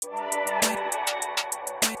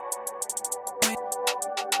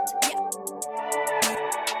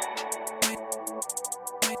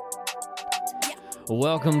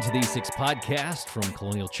Welcome to the E6 podcast from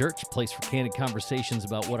Colonial Church, a place for candid conversations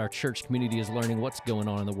about what our church community is learning, what's going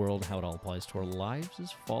on in the world, how it all applies to our lives as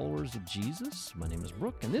followers of Jesus. My name is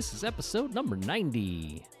Brooke, and this is episode number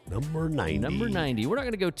 90. Number 90. We're not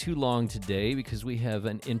going to go too long today because we have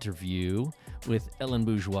an interview with Ellen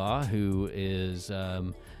Bourgeois, who is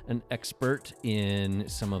an expert in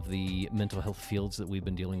some of the mental health fields that we've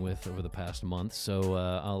been dealing with over the past month. So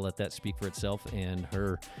I'll let that speak for itself and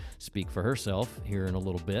her speak for herself here in a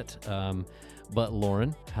little bit. But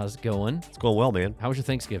Lauren, how's it going? It's going well, man. How was your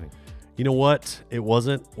Thanksgiving? You know what? It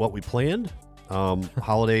wasn't what we planned.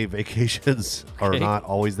 Holiday vacations are not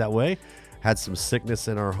always that way. Had some sickness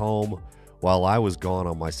in our home while I was gone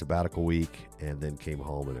on my sabbatical week, and then came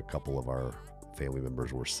home and a couple of our family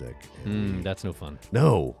members were sick. That's no fun.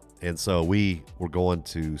 No. And so we were going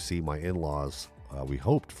to see my in-laws, we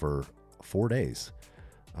hoped for 4 days.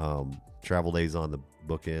 Travel days on the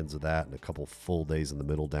bookends of that and a couple full days in the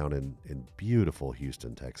middle down in beautiful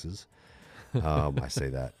Houston, Texas. I say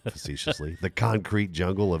that facetiously. The concrete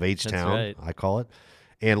jungle of H-Town, right. I call it.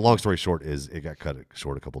 And long story short is it got cut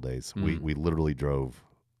short a couple days. We literally drove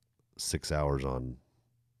 6 hours on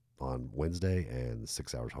Wednesday and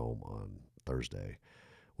 6 hours home on Thursday,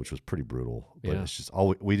 which was pretty brutal. But it's just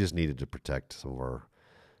we just needed to protect some of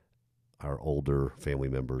our older family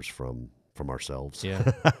members from ourselves.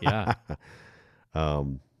 Yeah.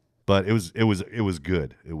 But it was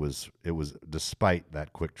good. It was despite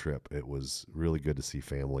that quick trip, it was really good to see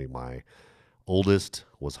family. My oldest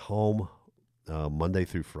was home Monday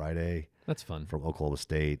through Friday. That's fun. From Oklahoma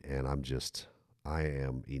State, and I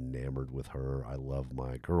am enamored with her. I love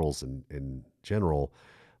my girls in general,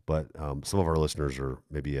 but some of our listeners are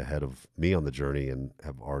maybe ahead of me on the journey and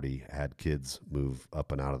have already had kids move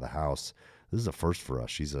up and out of the house. This is a first for us.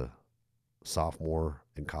 She's a sophomore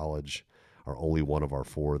in college, our only one of our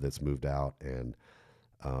four that's moved out. And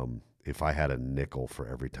if I had a nickel for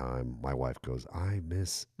every time my wife goes, I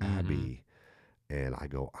miss Abby, and I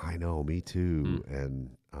go, I know, me too. And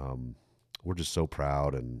we're just so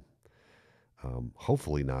proud, and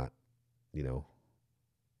hopefully not,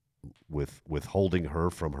 withholding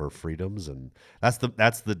her from her freedoms. And that's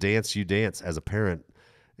the dance you dance as a parent,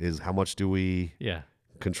 is how much do we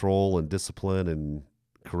control and discipline and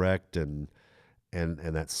correct and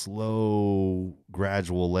that slow,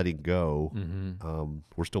 gradual letting go.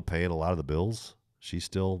 We're still paying a lot of the bills. She's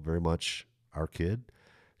still very much our kid.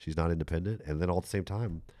 She's not independent. And then all at the same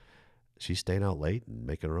time, she's staying out late and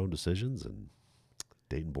making her own decisions and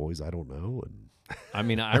dating boys I don't know. And I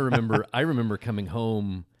mean, I remember coming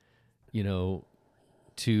home,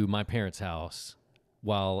 to my parents' house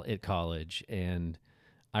while at college, and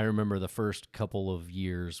I remember the first couple of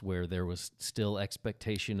years where there was still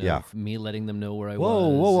expectation of me letting them know where I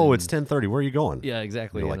was. Whoa, it's 10:30. Where are you going? Yeah,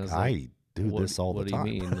 exactly. You're and like, I was I do this all the time. What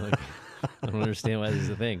do you mean? Like, I don't understand why this is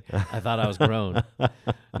a thing. I thought I was grown.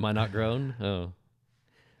 Am I not grown? Oh.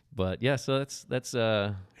 But yeah, so that's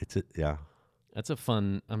a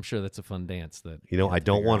fun, I'm sure that's a fun dance that I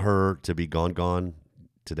don't want her to be gone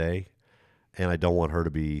today, and I don't want her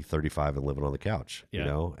to be 35 and living on the couch,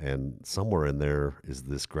 and somewhere in there is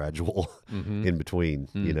this gradual in between,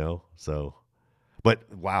 so,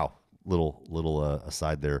 but wow, little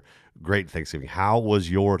aside there. Great Thanksgiving. How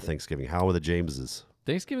was your Thanksgiving? How were the Jameses?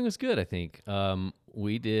 Thanksgiving was good, I think.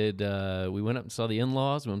 We went up and saw the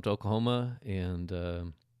in-laws. We went to Oklahoma, and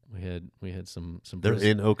we had some. They're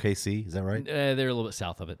in OKC, is that right? They're a little bit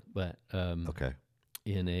south of it, but okay.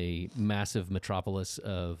 In a massive metropolis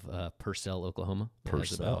of Purcell, Oklahoma.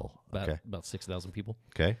 Purcell, about 6,000 people.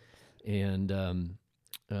 Okay. And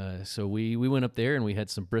so we went up there and we had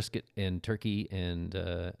some brisket and turkey, and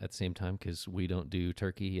at the same time, because we don't do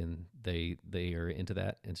turkey and they are into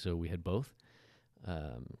that, and so we had both.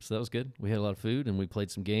 So that was good. We had a lot of food, and we played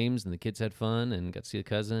some games, and the kids had fun, and got to see a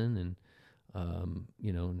cousin, and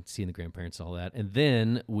and seeing the grandparents and all that. And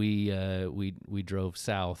then we drove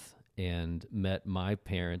south and met my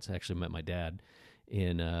parents, actually met my dad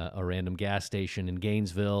in a random gas station in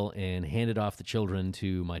Gainesville, and handed off the children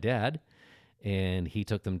to my dad, and he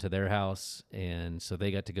took them to their house, and so they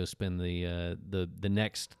got to go spend the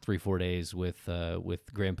next 3-4 days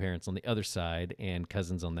with grandparents on the other side and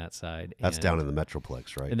cousins on that side. That's down in the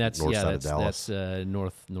Metroplex, right? And that's north side of Dallas.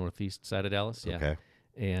 That's northeast side of Dallas. Yeah. Okay.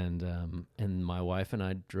 And my wife and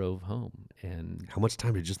I drove home. And how much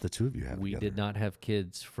time did just the two of you have we together? did not have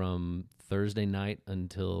kids from Thursday night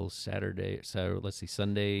until Saturday. So let's see,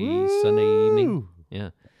 Sunday evening. Yeah.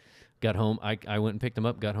 Got home. I went and picked them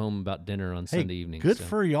up. Got home about dinner on Sunday evening. Good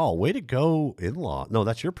for y'all. Way to go, in-law. No,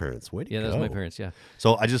 that's your parents. Way to go. Yeah, that's my parents. Yeah.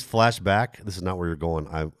 So I just flashed back. This is not where you're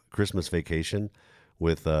going. Christmas vacation.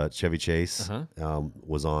 with Chevy Chase Uh-huh.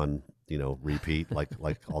 was on, repeat like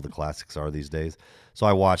all the classics are these days. So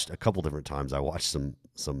I watched a couple different times. I watched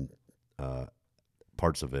some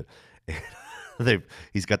parts of it.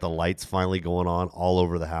 He's got the lights finally going on all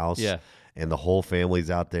over the house. Yeah. And the whole family's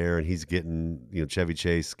out there, and he's getting, Chevy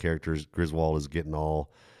Chase characters. Griswold is getting all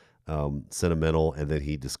sentimental, and then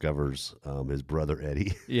he discovers his brother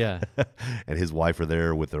Eddie Yeah. and his wife are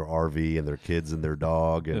there with their RV and their kids and their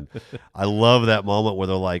dog. And I love that moment where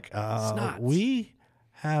they're like, Snots. "We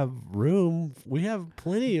have room. We have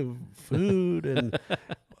plenty of food." And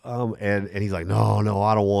and he's like, "No,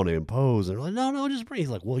 I don't want to impose." And they're like, "No, just bring." He's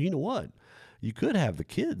like, "Well, you know what? You could have the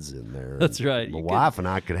kids in there. That's and right. My You wife and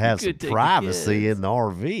I could have some could take the privacy kids." in the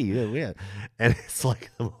RV." Yeah. And it's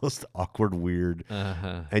like the most awkward, weird.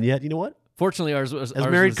 Uh-huh. And yet, you know what? Fortunately, ours was As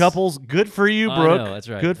married couples, good for you, I Brooke. know, that's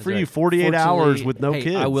right. Good that's for right. you. 48 hours Fortunately, with no hey,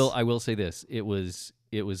 kids. I will say this. It was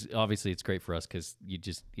obviously it's great for us because you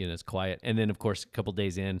just it's quiet. And then of course a couple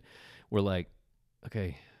days in, we're like,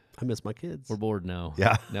 okay, I miss my kids. we're bored now.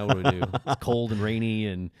 Yeah. Now what do we do? It's cold and rainy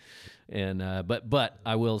and but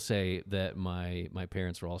I will say that my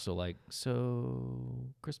parents were also like,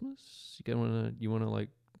 so Christmas, you wanna like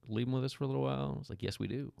leave them with us for a little while? I was like, yes, we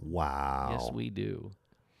do. Wow. Yes, we do.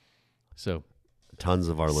 So Tons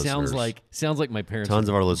of our listeners. sounds like my parents. Tons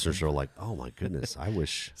of our listeners are like, oh my goodness, I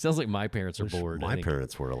wish Sounds like my parents are bored. I my think.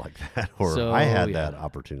 parents were like that, or So, I had yeah. that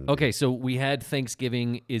opportunity. Okay, so we had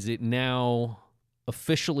Thanksgiving. Is it now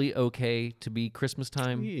officially okay to be Christmas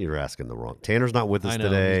time? You're asking the wrong. Tanner's not with us I know,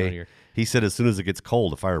 he's not today. here. He said as soon as it gets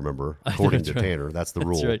cold, if I remember, according to That's right. Tanner, that's the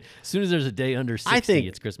rule. That's right. As soon as there's a day under 60, think-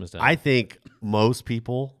 it's Christmas time. I think most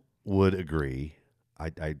people would agree.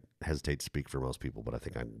 I hesitate to speak for most people, but I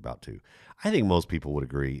think I'm about to. I think most people would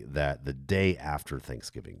agree that the day after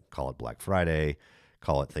Thanksgiving, call it Black Friday,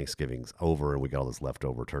 call it Thanksgiving's over, and we got all this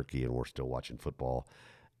leftover turkey, and we're still watching football.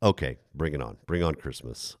 Okay, bring it on. Bring on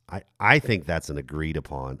Christmas. I think that's an agreed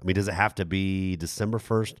upon. I mean, does it have to be December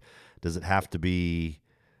 1st? Does it have to be?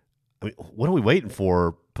 I mean, what are we waiting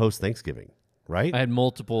for post Thanksgiving? Right I had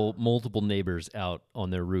multiple neighbors out on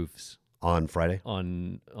their roofs on Friday.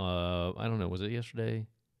 on I don't know, was it yesterday?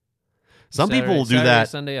 Some people will do Saturday, that.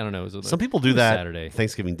 Sunday, I don't know. Some people do it was that Saturday.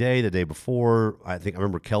 Thanksgiving Day, the day before. I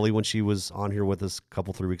remember Kelly when she was on here with us a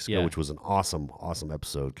couple, 3 weeks ago, Yeah. which was an awesome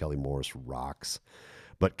episode. Kelly Morris rocks.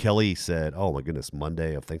 But Kelly said, oh my goodness,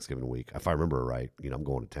 Monday of Thanksgiving week. If I remember right, I'm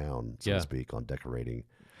going to town, so Yeah. to speak, on decorating.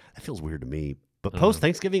 That feels weird to me. But post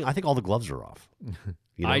Thanksgiving, I think all the gloves are off.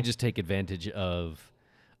 I just take advantage of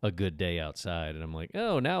a good day outside, and I'm like,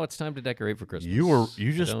 oh, now it's time to decorate for Christmas. You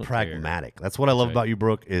I just don't care. pragmatic. That's what I love right. about you,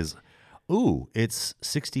 Brooke, is, ooh, it's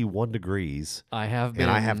 61 degrees. I have been.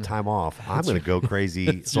 And I have time off. I'm going to go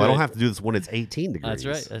crazy, so I don't right. have to do this when it's 18 degrees.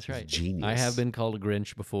 That's right. It's genius. I have been called a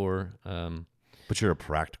Grinch before. But you're a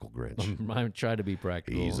practical Grinch. I try to be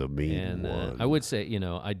practical. He's a mean and, one. I would say,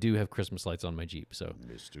 I do have Christmas lights on my Jeep. So,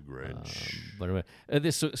 Mr. Grinch. but anyway,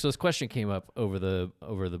 so this question came up over the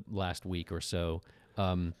last week or so.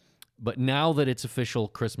 But now that it's official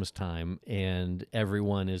Christmas time and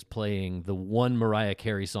everyone is playing the one Mariah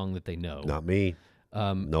Carey song that they know, Not me.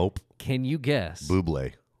 Nope. can you guess?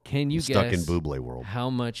 Buble. Can you Stuck in guess Buble world. how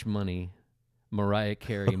much money Mariah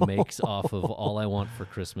Carey makes off of All I Want for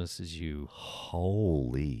Christmas Is You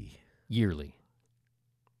Holy. yearly?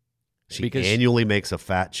 She Because- annually makes a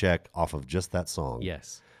fat check off of just that song.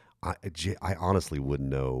 Yes. I honestly wouldn't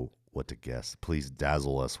know what to guess. Please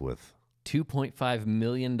dazzle us with. $2.5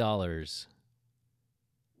 million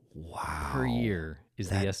Wow. per year is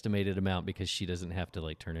That- the estimated amount because she doesn't have to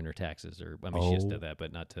like turn in her taxes or she has to Oh do that,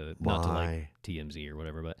 but not to my like TMZ or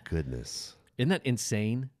whatever. But Goodness. isn't that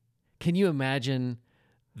insane? Can you imagine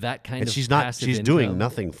that kind And of she's passive doing income?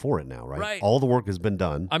 nothing for it now, right? Right. All the work has been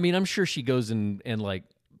done. I mean, I'm sure she goes and like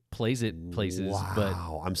plays it places, but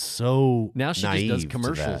Wow. I'm so now she just naive does to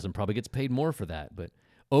commercials that. and probably gets paid more for that. But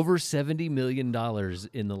over $70 million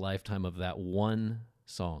in the lifetime of that one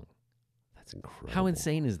song. That's incredible. How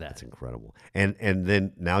insane is that? That's incredible. And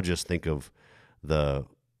then now just think of the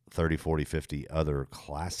 30, 40, 50 other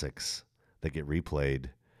classics that get replayed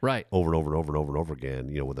Right. over and over and over and over and over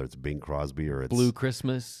again, whether it's Bing Crosby or it's Blue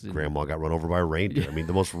Christmas. and- Grandma got run over by a reindeer. I mean,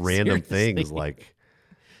 the most random Seriously. things, like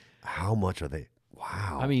how much are they?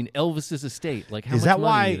 Wow. I mean, Elvis's estate. Like, how is much that money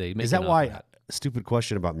why? are they making Is that off why? of that? Stupid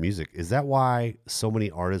question about music. Is that why so many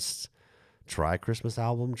artists try Christmas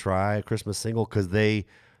album, try Christmas single? Because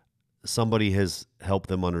somebody has helped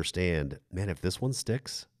them understand, man, if this one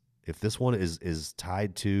sticks, if this one is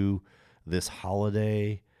tied to this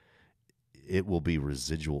holiday, it will be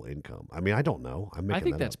residual income. I mean, I don't know. I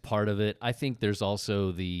think that's part of it. I think there's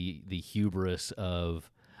also the hubris of,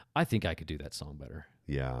 I think I could do that song better.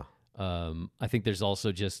 Yeah. I think there's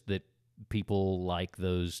also just that people like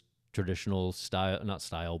those traditional style, not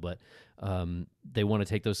style, but they want to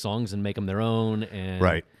take those songs and make them their own. And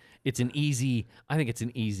Right. I think it's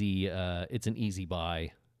an easy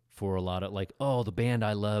buy for a lot of like, oh, the band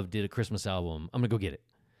I love did a Christmas album. I'm gonna go get it.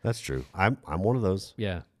 That's true. I'm one of those.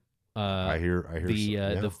 Yeah. I hear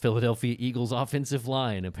The Philadelphia Eagles offensive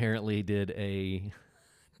line apparently did a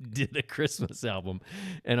Christmas album,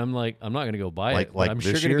 and I'm like, I'm not gonna go buy it, but I'm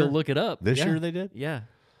sure this gonna go year? look it up. This Yeah. year they did? Yeah.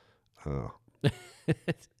 Oh,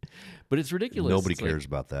 But it's ridiculous. nobody It's like- cares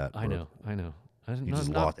about that. I know. You just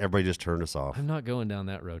lost. Everybody just turned us off. I'm not going down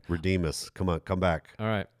that road. Redeem us. Come on, come back. All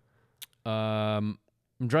right. I'm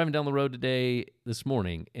driving down the road this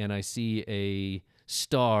morning, and I see a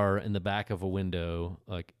star in the back of a window,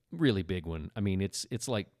 like really big one. I mean, it's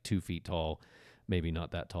like 2 feet tall, maybe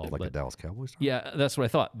not that tall, Like but a Dallas Cowboys star? yeah, that's what I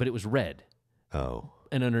thought. But it was red, Oh.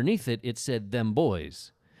 and underneath it said "Them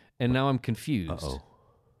Boys," and now I'm confused, Uh-oh.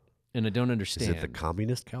 and I don't Is understand. it the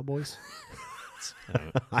communist Cowboys? I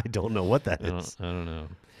don't, I don't know what that I is. don't know.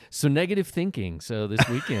 So negative thinking. So this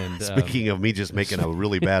weekend, Speaking of me just making a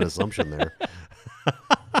really bad assumption there.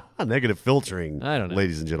 Negative filtering. I don't know.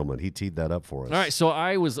 Ladies and gentlemen. He teed that up for us. all right, so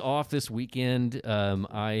I was off this weekend.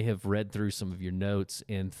 I have read through some of your notes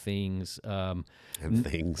and things. And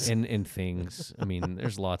things. And things. I mean,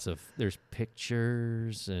 there's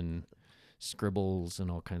pictures and scribbles and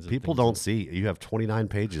all kinds of People things. don't see. You have 29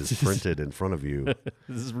 pages printed in front of you.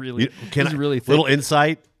 This is really Can this is I- really thick. little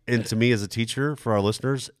insight into me as a teacher for our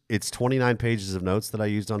listeners. It's 29 pages of notes that I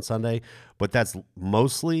used on Sunday, but that's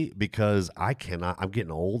mostly because I'm getting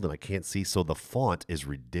old and I can't see. So the font is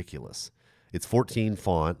ridiculous. It's 14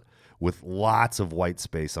 font with lots of white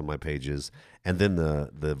space on my pages. And then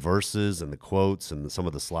the verses and the quotes and some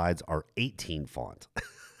of the slides are 18 font.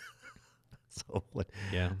 So what?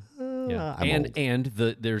 Yeah. Yeah. I'm old. And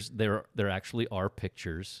there actually are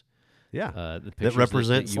pictures. Yeah. The pictures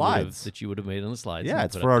represent that you would have- slides. that you would have made on the slides. Yeah, and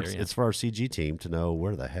it's put for up our there, yeah. it's for our CG team to know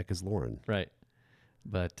where the heck is Lauren. Right.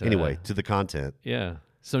 But Anyway, to the content. yeah.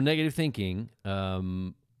 So negative thinking.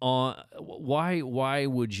 Why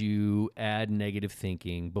would you add negative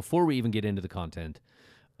thinking before we even get into the content?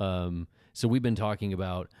 So we've been talking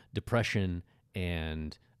about depression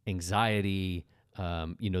and anxiety.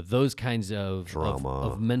 Those kinds of Trauma.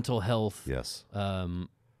 of mental health. Yes.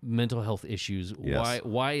 Mental health issues. Yes.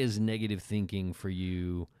 Why is negative thinking for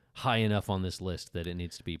you high enough on this list that it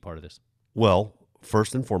needs to be part of this? Well,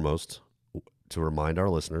 first and foremost, to remind our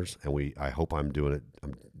listeners, and I hope I'm doing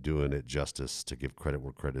it justice to give credit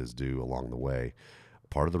where credit is due along the way.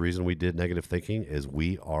 Part of the reason we did negative thinking is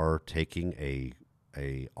we are taking a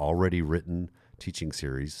already written teaching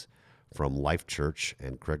series from Life Church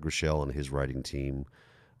and Craig Rochelle and his writing team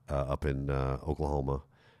up in Oklahoma.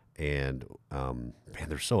 And man,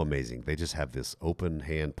 they're so amazing. They just have this open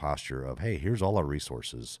hand posture of, hey, here's all our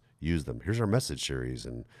resources. Use them. Here's our message series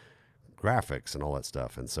and graphics and all that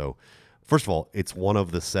stuff. And so, first of all, it's one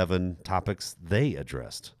of the 7 topics they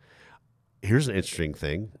addressed. Here's an interesting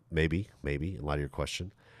thing, maybe, in light of your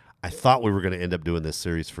question. I thought we were going to end up doing this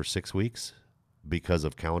series for 6 weeks because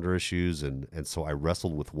of calendar issues. And so I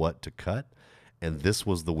wrestled with what to cut. And this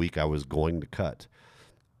was the week I was going to cut.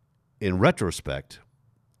 In retrospect,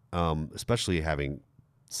 especially having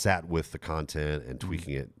sat with the content and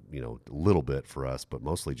tweaking it, a little bit for us, but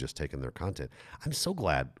mostly just taking their content. I'm so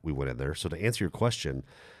glad we went in there. So to answer your question,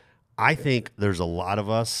 I think there's a lot of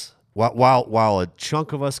us, while a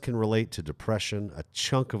chunk of us can relate to depression, a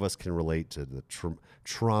chunk of us can relate to the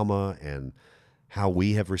trauma and how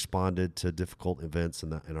we have responded to difficult events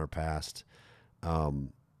in our past.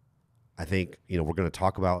 I think we're going to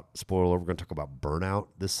talk about, spoiler, we're going to talk about burnout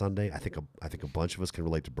this Sunday. I think a bunch of us can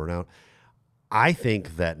relate to burnout. I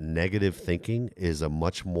think that negative thinking is a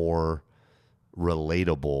much more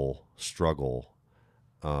relatable struggle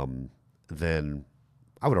than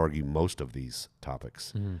I would argue most of these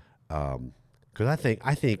topics. Because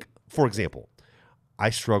I think, for example, I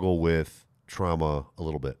struggle with trauma a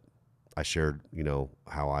little bit. I shared,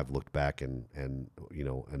 how I've looked back and an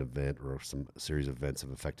event or some series of events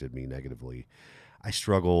have affected me negatively. I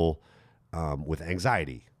struggle with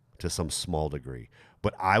anxiety to some small degree,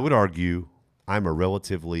 but I would argue I'm a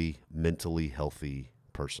relatively mentally healthy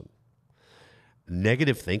person.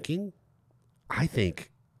 Negative thinking, I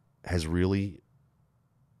think, has really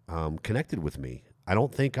connected with me. I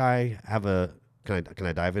don't think I have can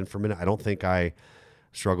I dive in for a minute? I don't think I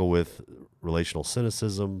struggle with relational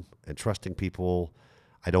cynicism and trusting people.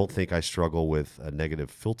 I don't think I struggle with a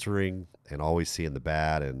negative filtering and always seeing the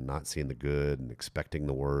bad and not seeing the good and expecting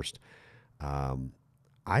the worst.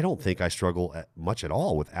 I don't think I struggle much at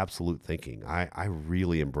all with absolute thinking. I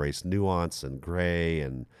really embrace nuance and gray,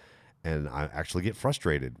 and I actually get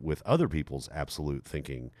frustrated with other people's absolute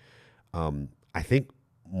thinking. I think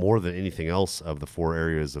more than anything else, of the four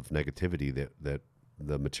areas of negativity that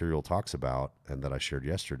the material talks about and that I shared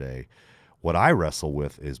yesterday, what I wrestle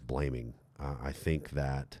with is blaming. I think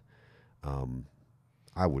that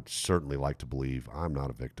I would certainly like to believe I'm not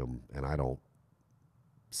a victim, and I don't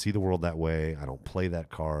see the world that way. I don't play that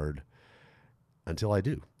card until I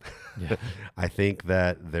do. Yeah. I think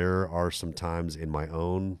that there are some times in my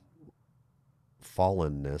own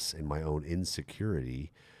fallenness, in my own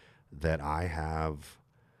insecurity, that I have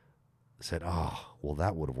said, oh, well,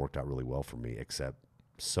 that would have worked out really well for me, except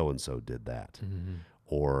so and so did that. Mm-hmm.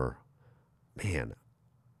 Or, man,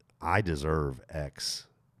 I deserve X,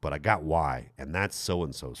 but I got Y, and that's so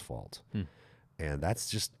and so's fault. Hmm. And that's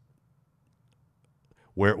just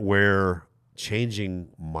where changing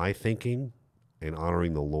my thinking and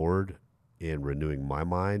honoring the Lord and renewing my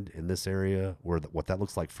mind in this area, what that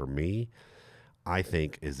looks like for me, I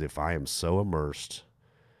think, is if I am so immersed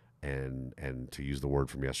and to use the word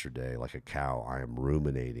from yesterday, like a cow, I am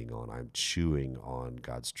ruminating on, I'm chewing on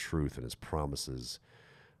God's truth and his promises,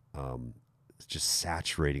 just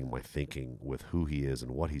saturating my thinking with who he is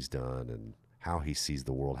and what he's done and how he sees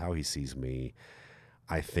the world, how he sees me.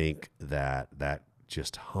 I think that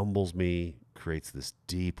just humbles me, creates this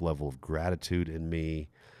deep level of gratitude in me,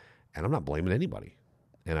 and I'm not blaming anybody.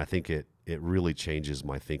 And I think it really changes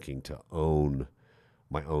my thinking to own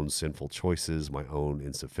my own sinful choices, my own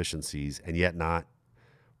insufficiencies, and yet not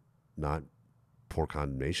pour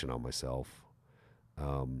condemnation on myself,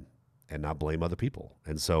 and not blame other people.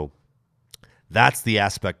 And so that's the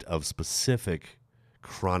aspect of specific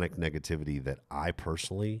chronic negativity that I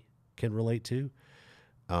personally can relate to.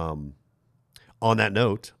 On that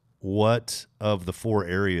note, what of the four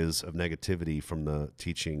areas of negativity from the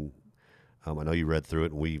teaching, I know you read through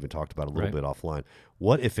it and we even talked about it a little bit offline.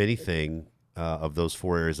 What, if anything, of those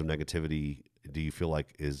four areas of negativity do you feel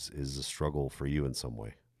like is a struggle for you in some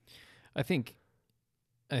way? I think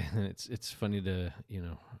it's funny to,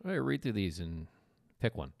 read through these and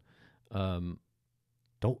pick one.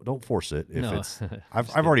 Don't force it. If No. it's, I've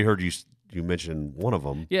already heard you mention one of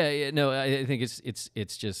them. Yeah, no, I think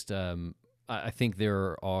it's just I think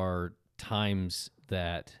there are times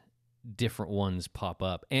that different ones pop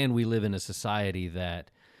up, and we live in a society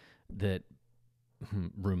that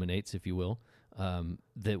ruminates, if you will,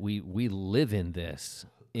 that we live in this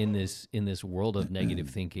world of negative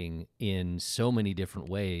thinking in so many different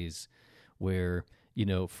ways, where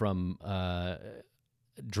from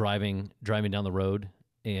driving down the road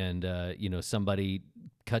and somebody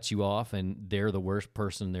cuts you off and they're the worst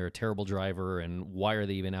person, they're a terrible driver, and why are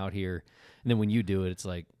they even out here? And then when you do it, it's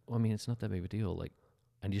like, well, I mean, it's not that big of a deal. Like,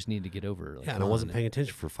 I just need to get over it. Like, yeah, and I wasn't paying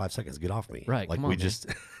attention for 5 seconds. Get off me. Right, Like, come on, we man. just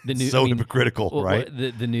The new- so I mean, hypocritical, right?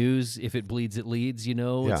 The news, if it bleeds, it leads.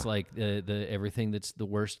 Yeah. It's like the everything that's the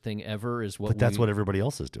worst thing ever is what. But that's what everybody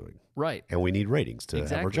else is doing. Right. And we need ratings to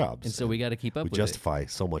have our jobs. And so we got to keep up we with justify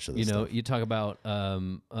so much of this stuff. You talk about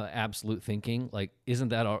absolute thinking. Like, isn't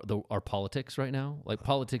that our politics right now? Like,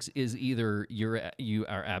 politics is either you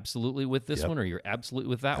are absolutely with this one, or you're absolutely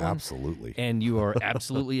with that one. Absolutely. And you are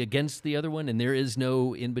absolutely against the other one, and there is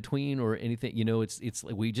no in between or anything. It's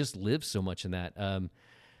like we just live so much in that.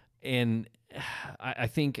 And I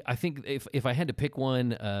think if I had to pick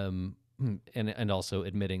one, and also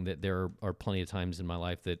admitting that there are plenty of times in my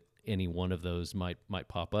life that any one of those might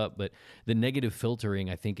pop up, but the negative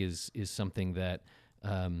filtering, I think, is something that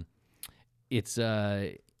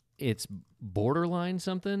it's borderline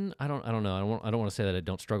something. I don't know. I don't want to say that I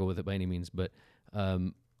don't struggle with it by any means, but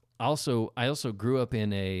I also grew up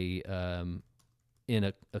in a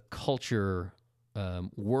culture,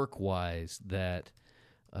 work-wise, that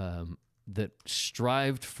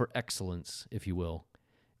strived for excellence, if you will,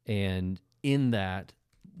 and in that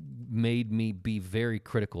made me be very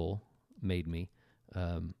critical.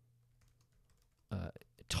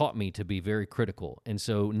 Taught me to be very critical, and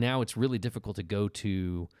so now it's really difficult to go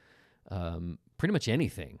to pretty much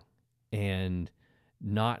anything and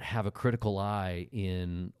not have a critical eye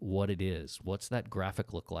in what it is. What's that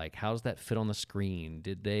graphic look like? How does that fit on the screen?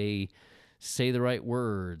 Did they say the right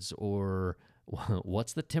words? Or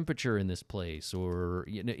what's the temperature in this place? Or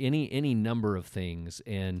any number of things.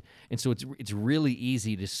 And so it's really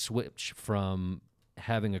easy to switch from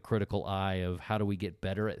having a critical eye of how do we get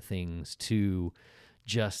better at things to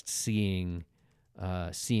just seeing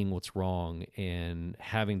what's wrong and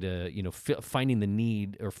having to finding the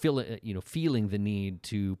need or feeling the need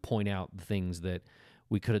to point out the things that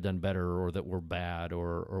we could have done better, or that we're bad,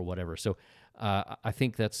 or whatever. So I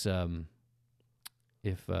think that's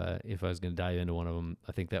if I was going to dive into one of them,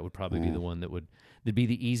 I think that would probably be the one that'd be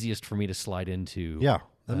the easiest for me to slide into. Yeah,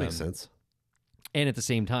 that makes sense. And at the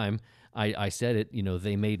same time, I said it.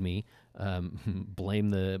 They made me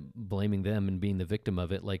blaming them and being the victim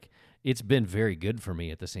of it. Like, it's been very good for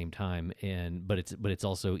me at the same time, but it's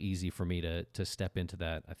also easy for me to step into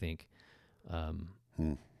that, I think.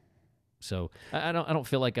 So I don't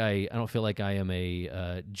feel like I am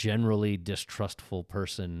a generally distrustful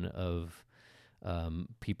person of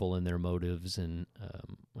people and their motives, and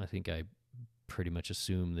I think I pretty much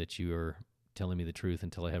assume that you are telling me the truth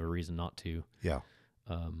until I have a reason not to. Yeah.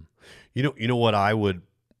 You know what I would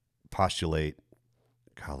postulate?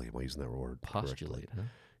 Golly, am I using that word? Postulate, correctly?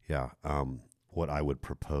 huh? Yeah. What I would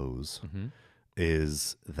propose Mm-hmm.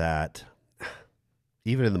 is that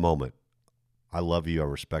even in the moment, I love you, I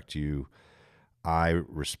respect you, I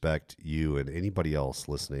respect you and anybody else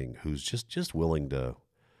listening who's just willing to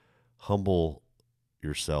humble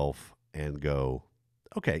yourself and go,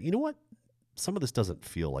 okay, you know what? Some of this doesn't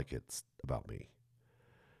feel like it's about me.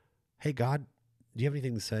 Hey, God, do you have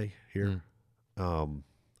anything to say here? I'm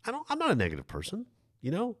not a negative person,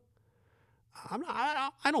 you know.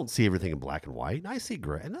 I don't see everything in black and white. I see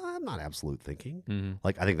gray, and I'm not absolute thinking. Mm-hmm.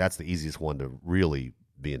 Like, I think that's the easiest one to really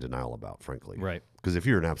be in denial about, frankly. Right. Because if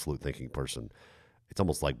you're an absolute thinking person, it's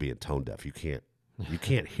almost like being tone deaf. You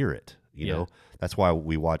can't hear it. You Yeah. know. That's why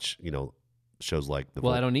we watch shows like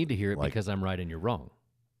I don't need to hear it like- because I'm right and you're wrong.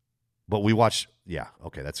 But we watch, yeah,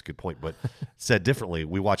 okay, that's a good point. But said differently,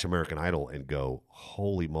 we watch American Idol and go,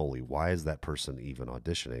 holy moly, why is that person even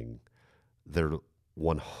auditioning? They're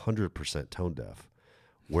 100% tone deaf.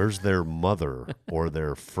 Where's their mother or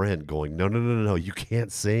their friend going, no, you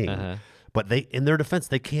can't sing. Uh-huh. But they, in their defense,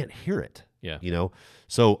 they can't hear it. Yeah. You know?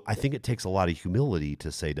 So I think it takes a lot of humility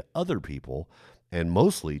to say to other people, and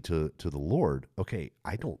mostly to the Lord, okay,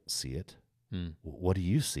 I don't see it. Mm. What do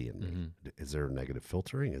you see in me? Mm-hmm. Is there negative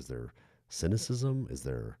filtering? Is there cynicism? Is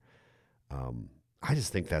there? I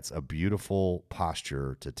just think that's a beautiful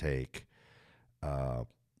posture to take,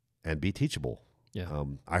 and be teachable. Yeah.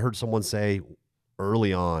 I heard someone say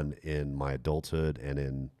early on in my adulthood and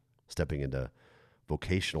in stepping into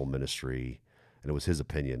vocational ministry, and it was his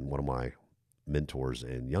opinion. One of my mentors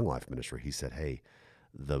in Young Life ministry, he said, "Hey,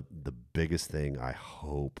 the biggest thing I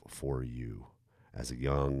hope for you as a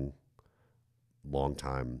young,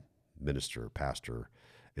 long-time minister, pastor,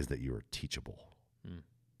 is that you are teachable,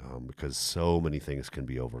 because so many things can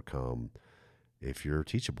be overcome if you're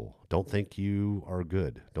teachable. Don't think you are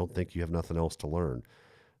good. Don't think you have nothing else to learn."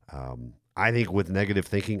 I think with negative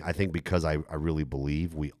thinking, I think because I really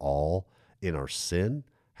believe we all in our sin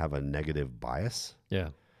have a negative bias. Yeah.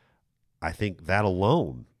 I think that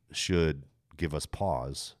alone should give us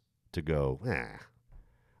pause to go,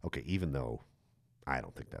 okay, even though I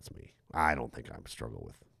don't think that's me. I don't think I'm struggle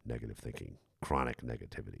with negative thinking, chronic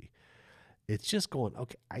negativity. It's just going,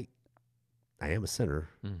 okay, I am a sinner,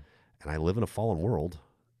 and I live in a fallen world,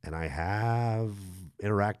 and I have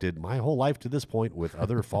interacted my whole life to this point with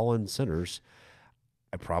other fallen sinners.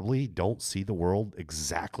 I probably don't see the world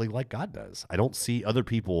exactly like God does. I don't see other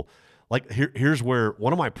people. Like, here's where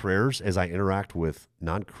one of my prayers as I interact with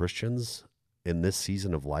non-Christians in this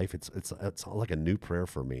season of life, it's like a new prayer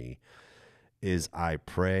for me, is I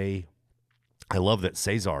pray. I love that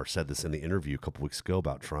Cesar said this in the interview a couple weeks ago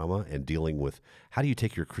about trauma and dealing with how do you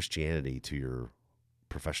take your Christianity to your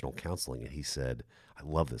professional counseling. And he said, I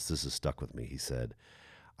love this. This has stuck with me. He said,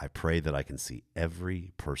 I pray that I can see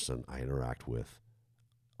every person I interact with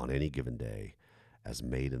on any given day as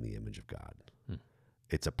made in the image of God.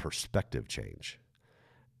 It's a perspective change.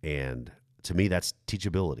 And to me, that's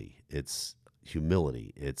teachability. It's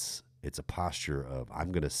humility. It's a posture of,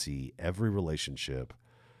 I'm going to see every relationship.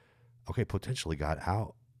 Okay, potentially, God,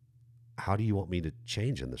 how do you want me to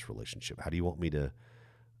change in this relationship? How do you want me to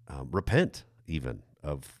repent even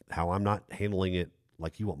of how I'm not handling it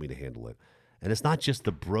like you want me to handle it? And it's not just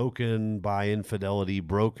the broken by infidelity,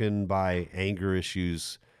 broken by anger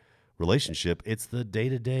issues relationship. It's the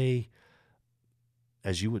day-to-day,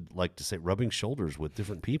 as you would like to say, rubbing shoulders with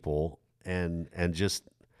different people and just,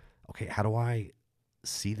 okay, how do I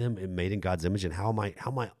see them made in God's image, and how am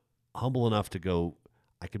I humble enough to go,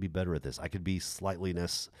 I could be better at this. I could be slightly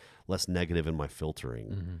less negative in my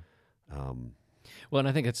filtering. Well, and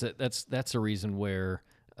I think that's a reason where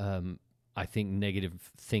I think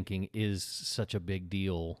negative thinking is such a big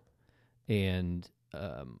deal, and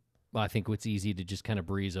I think it's easy to just kind of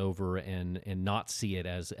breeze over and not see it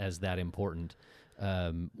as that important.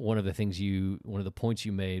 one of the points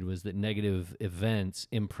you made was that negative events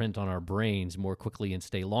imprint on our brains more quickly and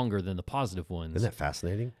stay longer than the positive ones. Isn't that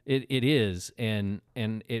fascinating? It is, and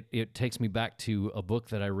it takes me back to a book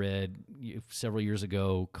that I read several years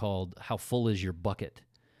ago called "How Full Is Your Bucket,"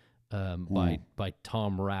 by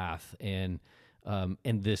Tom Rath, and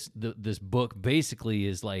this book basically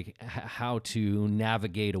is like how to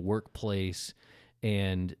navigate a workplace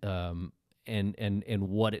and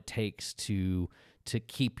what it takes to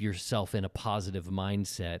keep yourself in a positive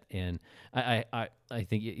mindset. And I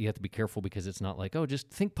think you have to be careful, because it's not like, oh, just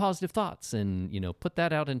think positive thoughts and, put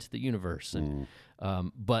that out into the universe. And,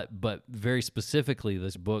 but very specifically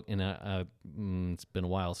this book, and it's been a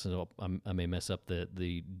while since I may mess up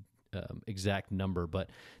the exact number, but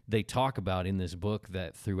they talk about in this book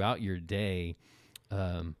that throughout your day,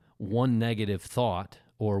 one negative thought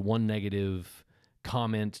or one negative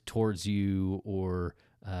comment towards you or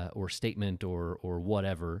statement or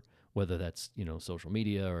whatever, whether that's social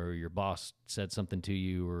media or your boss said something to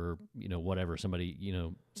you or whatever, somebody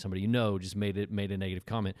just made a negative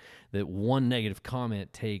comment, that one negative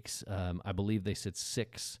comment takes I believe they said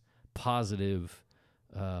 6 positive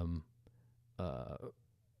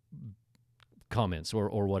comments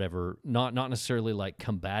or whatever, not necessarily like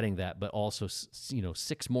combating that, but also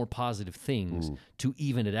 6 more positive things to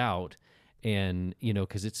even it out. And,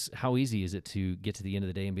 because it's, how easy is it to get to the end of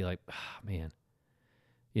the day and be like, man,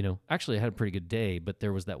 actually I had a pretty good day, but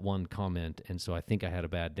there was that one comment. And so I think I had a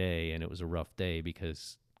bad day, and it was a rough day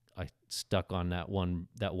because I stuck on that one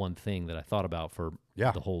thing that I thought about for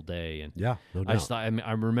the whole day. And no doubt. I just thought,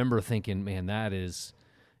 I remember thinking, man, that is,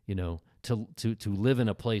 to live in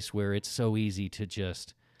a place where it's so easy to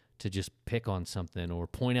just pick on something or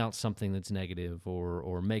point out something that's negative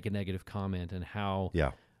or make a negative comment, and how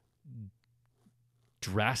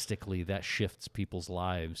drastically that shifts people's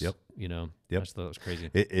lives. Yep. I just thought that was crazy.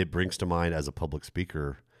 It brings to mind, as a public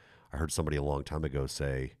speaker, I heard somebody a long time ago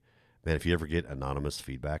say, man, if you ever get anonymous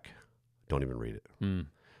feedback, don't even read it.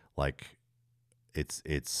 Like it's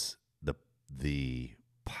the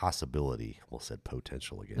possibility, said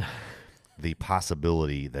potential again, the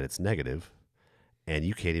possibility that it's negative, and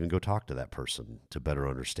you can't even go talk to that person to better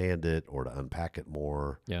understand it or to unpack it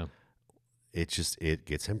more. Yeah. It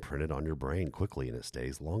gets imprinted on your brain quickly, and it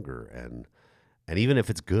stays longer. And even if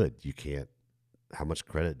it's good, you can't, how much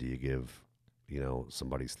credit do you give,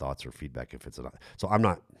 somebody's thoughts or feedback if it's not? So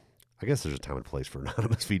I guess there's a time and place for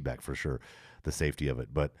anonymous feedback for sure, the safety of it.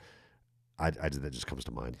 But that just comes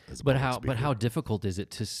to mind. But how difficult is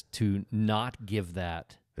it to not give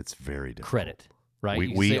that? It's very difficult. Credit, right?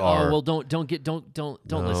 We say, are. Oh, well, don't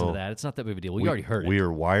listen to that. It's not that big of a deal. We already heard it. We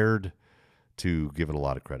are wired to give it a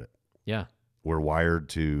lot of credit. Yeah. We're wired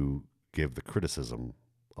to give the criticism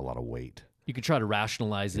a lot of weight. You can try to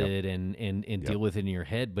rationalize it and deal with it in your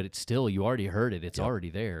head, but it's still, you already heard it. It's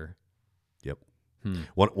already there. Yep.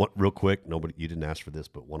 What real quick, you didn't ask for this,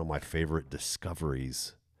 but one of my favorite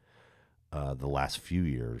discoveries the last few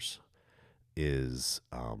years is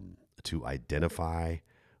to identify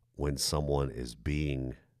when someone is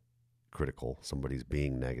being critical, somebody's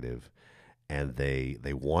being negative, and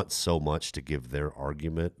they want so much to give their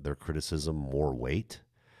argument, their criticism, more weight,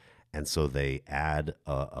 and so they add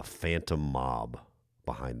a phantom mob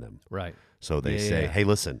behind them. Right. So they say, hey,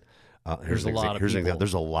 listen, here's an example.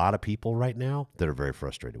 There's a lot of people right now that are very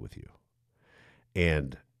frustrated with you.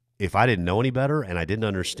 And if I didn't know any better and I didn't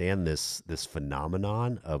understand this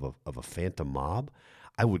phenomenon of a phantom mob,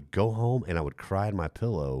 I would go home and I would cry in my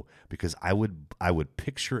pillow, because I would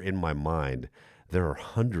picture in my mind there are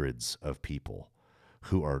hundreds of people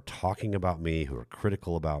who are talking about me, who are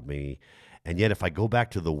critical about me. And yet if I go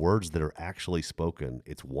back to the words that are actually spoken,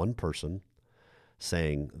 it's one person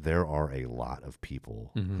saying there are a lot of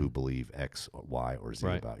people who believe X, Y, or Z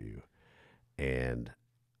about you. And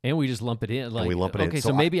we just lump it in. Like, we lump it in. Okay,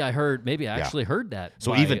 so maybe I actually heard that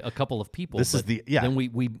so by even a couple of people. This is the Then we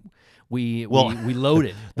load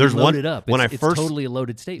it. There's load it up. It's totally a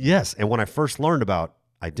loaded statement. Yes, and when I first learned about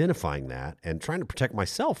identifying that and trying to protect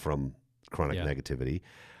myself from chronic negativity,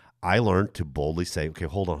 I learned to boldly say, okay,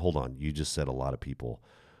 hold on. You just said a lot of people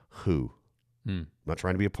who. I'm not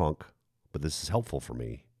trying to be a punk, but this is helpful for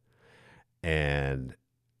me. And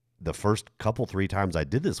the first 3 times I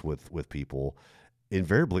did this with people,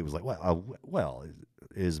 invariably it was like, well,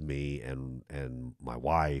 is me and my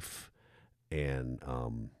wife and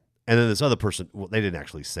then this other person, well, they didn't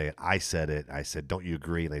actually say it. I said it. I said, don't you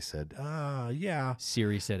agree? And they said, yeah.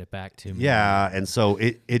 Siri said it back to me. Yeah, and so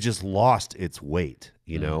it just lost its weight,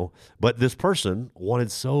 you know. But this person wanted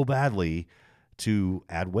so badly to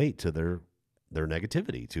add weight to their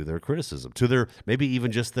negativity, to their criticism, to their maybe even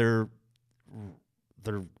just their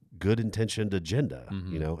their good intentioned agenda,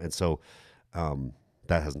 Mm-hmm. you know? And so,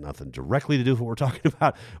 that has nothing directly to do with what we're talking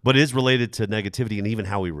about, but is related to negativity and even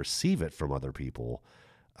how we receive it from other people.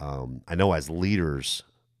 I know as leaders,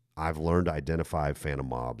 I've learned to identify phantom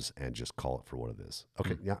mobs and just call it for what it is.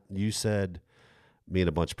 Okay. Yeah. You said me and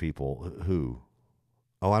a bunch of people who,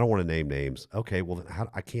 oh, I don't want to name names. Okay. Well,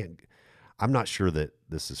 then I'm not sure that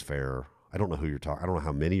this is fair. I don't know who you're talking. I don't know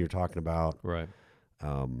how many you're talking about. Right.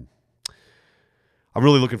 I'm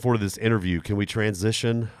really looking forward to this interview. Can we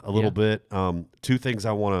transition a little bit? Two things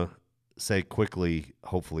I want to say quickly,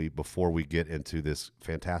 hopefully, before we get into this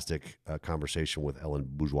fantastic conversation with Ellen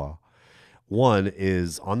Bourgeois. One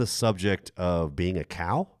is on the subject of being a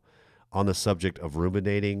cow, on the subject of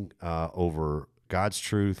ruminating over God's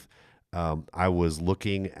truth. I was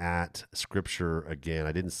looking at Scripture again.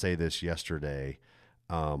 I didn't say this yesterday.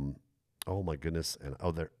 Oh my goodness! And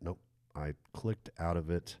nope. I clicked out of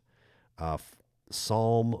it.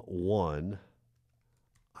 Psalm 1.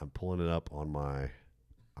 I'm pulling it up on my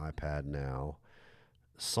iPad now.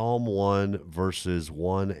 Psalm 1, verses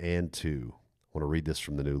 1 and 2. I want to read this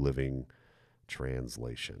from the New Living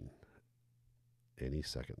Translation. Any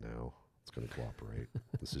second now. It's going to cooperate.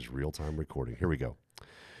 This is real-time recording. Here we go.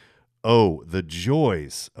 Oh, the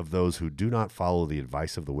joys of those who do not follow the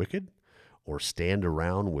advice of the wicked, or stand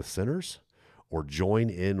around with sinners, or join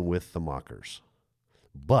in with the mockers.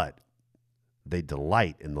 But they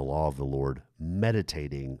delight in the law of the Lord,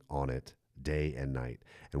 meditating on it day and night.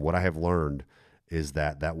 And what I have learned is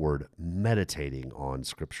that word meditating on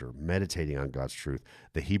Scripture, meditating on God's truth,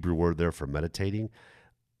 the Hebrew word there for meditating,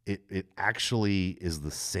 it actually is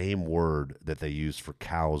the same word that they use for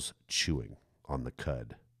cows chewing on the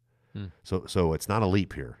cud. So it's not a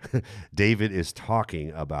leap here. David is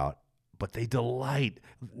talking about, but they delight,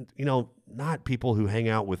 not people who hang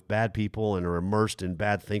out with bad people and are immersed in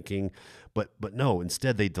bad thinking, but no,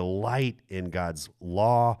 instead they delight in God's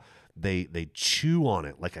law. They chew on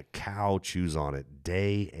it like a cow chews on it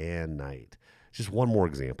day and night. Just one more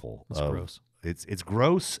example. That's gross. It's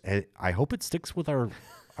gross, and I hope it sticks with our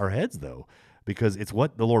heads though, because it's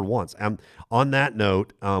what the Lord wants. On that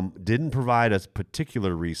note, didn't provide a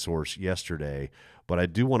particular resource yesterday, but I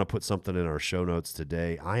do want to put something in our show notes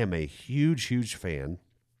today. I am a huge, huge fan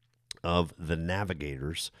of the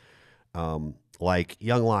Navigators, like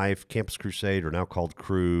Young Life, Campus Crusade, or now called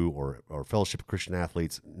Cru, or Fellowship of Christian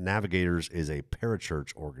Athletes. Navigators is a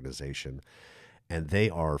parachurch organization, and they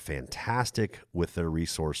are fantastic with their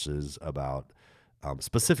resources about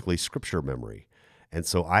specifically Scripture memory. And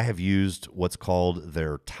so I have used what's called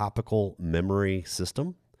their topical memory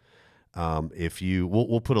system.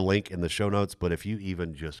 We'll put a link in the show notes, but if you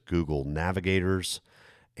even just Google Navigators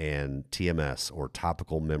and TMS, or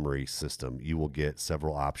topical memory system, you will get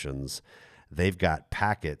several options. They've got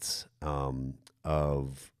packets and a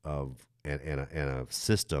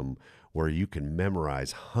system where you can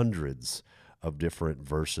memorize hundreds of different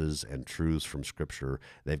verses and truths from Scripture.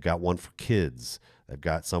 They've got one for kids. They've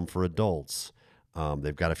got some for adults.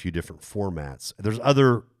 They've got a few different formats. There's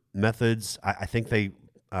other methods. I think they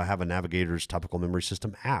have a Navigators topical memory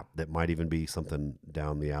system app that might even be something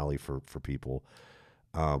down the alley for people.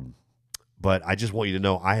 But I just want you to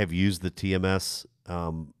know I have used the TMS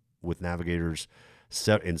with Navigators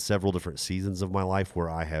in several different seasons of my life where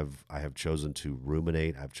I have chosen to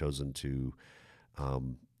ruminate. I've chosen to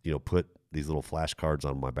put these little flashcards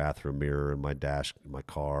on my bathroom mirror and my dash in my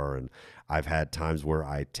car, and I've had times where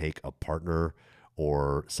I take a partner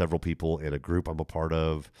or several people in a group I'm a part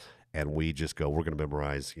of, and we just go, we're going to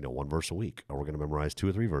memorize, one verse a week, or we're going to memorize 2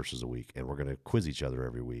 or 3 verses a week, and we're going to quiz each other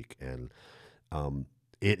every week. And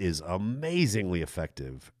it is amazingly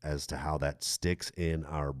effective as to how that sticks in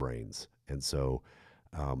our brains. And so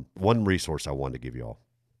one resource I wanted to give you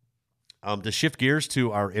all. To shift gears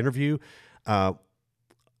to our interview,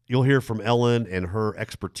 you'll hear from Ellen and her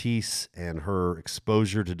expertise and her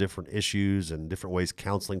exposure to different issues and different ways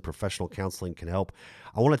professional counseling can help.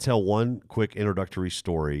 I want to tell one quick introductory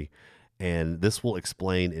story, and this will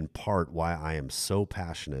explain in part why I am so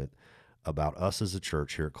passionate about us as a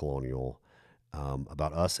church here at Colonial,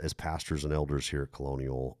 about us as pastors and elders here at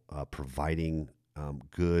Colonial, providing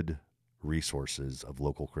good resources of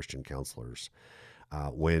local Christian counselors.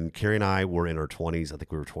 When Carrie and I were in our 20s, I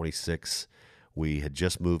think we were 26, we had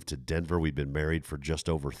just moved to Denver. We'd been married for just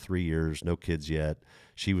over 3 years, no kids yet.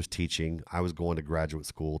 She was teaching. I was going to graduate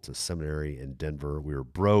school, to seminary in Denver. We were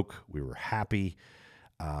broke. We were happy.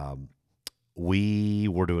 We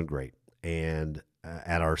were doing great. And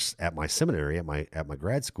at my seminary, at my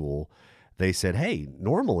grad school, they said, hey,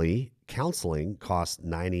 normally counseling costs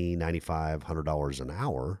 $90, $95, $100 an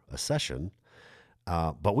hour a session,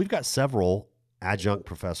 but we've got several adjunct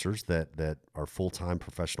professors that are full-time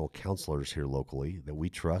professional counselors here locally that we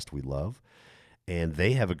trust, we love, and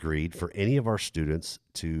they have agreed for any of our students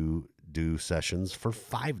to do sessions for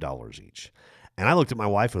 $5 each. And I looked at my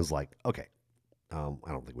wife and was like, okay, I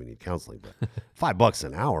don't think we need counseling, but $5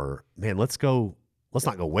 an hour, man, let's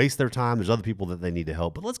not go waste their time. There's other people that they need to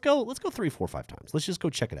help, but let's go 3, 4, 5 times. Let's just go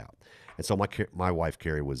check it out. And so my wife,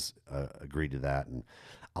 Carrie, was agreed to that. And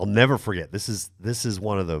I'll never forget, this is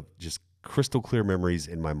one of the just crystal clear memories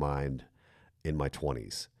in my mind in my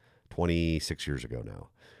 20s, 26 years ago now.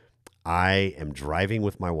 I am driving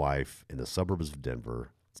with my wife in the suburbs of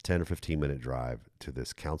Denver. It's a 10 or 15 minute drive to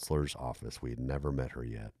this counselor's office. We had never met her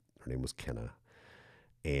yet. Her name was Kenna.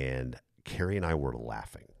 And Carrie and I were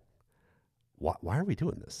laughing. Why are we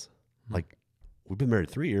doing this? Like, we've been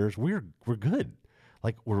married 3 years. We're good.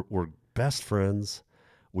 Like, we're best friends.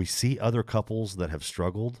 We see other couples that have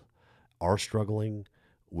struggled, are struggling.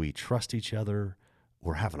 We trust each other.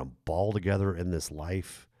 We're having a ball together in this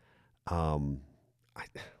life.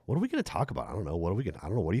 What are we going to talk about? I don't know. I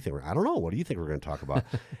don't know. What do you think? I don't know. What do you think we're going to talk about?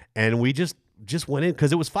 And we just went in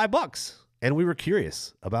because it was $5. And we were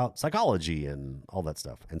curious about psychology and all that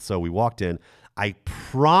stuff. And so we walked in. I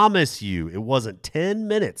promise you, it wasn't 10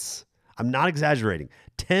 minutes. I'm not exaggerating.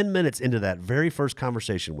 10 minutes into that very first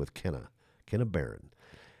conversation with Kenna Barron,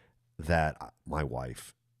 that my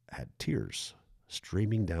wife had tears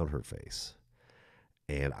streaming down her face.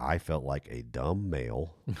 And I felt like a dumb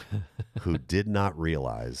male who did not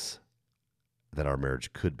realize that our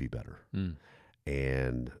marriage could be better.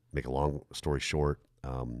 And make a long story short,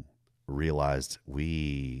 realized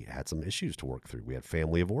we had some issues to work through. We had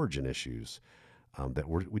family of origin issues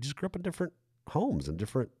we just grew up in different homes and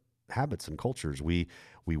different habits and cultures. We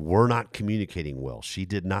were not communicating well. She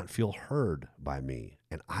did not feel heard by me,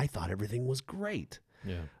 and I thought everything was great.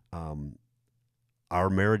 Yeah. Our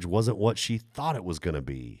marriage wasn't what she thought it was going to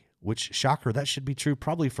be, which, shocker, that should be true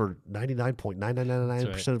probably for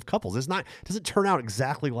 99.9999% of couples. It doesn't turn out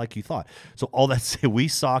exactly like you thought. So all that to say, we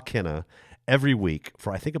saw Kenna every week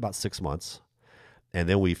for I think about 6 months. And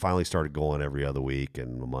then we finally started going every other week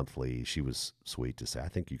and monthly. She was sweet to say, I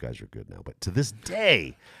think you guys are good now. But to this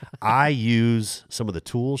day, I use some of the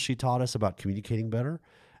tools she taught us about communicating better,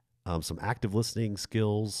 some active listening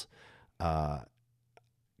skills.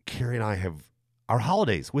 Carrie and I have our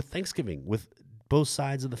holidays with Thanksgiving, with both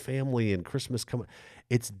sides of the family and Christmas coming.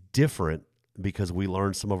 It's different because we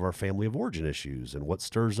learned some of our family of origin issues and what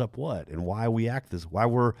stirs up what and why we act this, why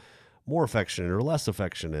we're more affectionate or less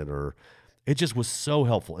affectionate, or it just was so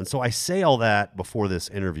helpful. And so I say all that before this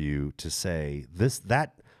interview to say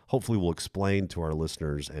that hopefully will explain to our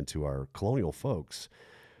listeners and to our Colonial folks,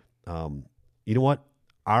 you know what?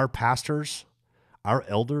 Our pastors, our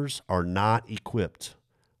elders are not equipped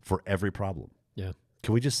for every problem. Yeah.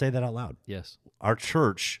 Can we just say that out loud? Yes. Our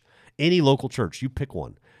church, any local church, you pick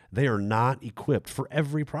one, they are not equipped for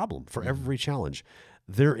every problem, for every challenge.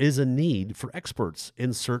 There is a need for experts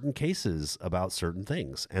in certain cases about certain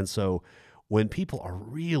things. And so when people are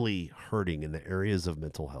really hurting in the areas of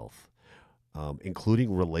mental health,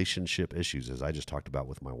 including relationship issues, as I just talked about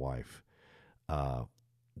with my wife,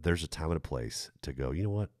 there's a time and a place to go, you know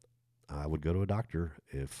what? I would go to a doctor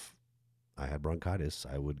if I had bronchitis.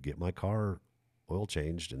 I would get my car oil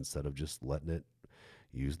changed instead of just letting it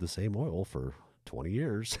use the same oil for 20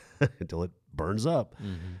 years until it burns up.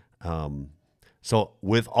 Mm-hmm. So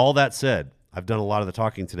with all that said, I've done a lot of the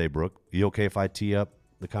talking today, Brooke. You okay if I tee up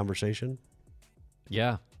the conversation?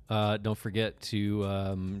 Yeah. Don't forget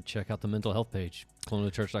to check out the mental health page,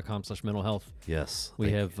 colonialchurch.com/mental health. Yes.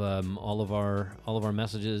 We have all of our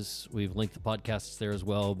messages. We've linked the podcasts there as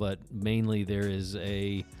well, but mainly there is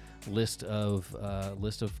a list of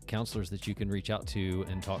counselors that you can reach out to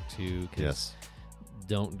and talk to. Yes.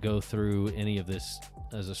 Don't go through any of this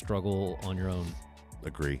as a struggle on your own.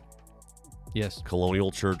 Agree. Yes.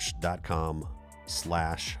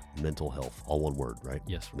 colonialchurch.com/mental health. All one word, right?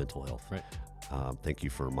 Yes. Mental health. Right. Thank you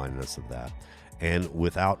for reminding us of that. And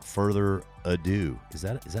without further ado, is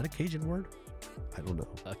that a Cajun word? I don't know.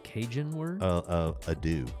 A Cajun word?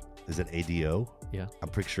 Ado. Is it ADO? Yeah. I'm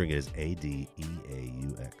picturing it as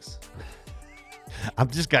ADEAUX.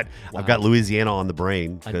 I've got Louisiana on the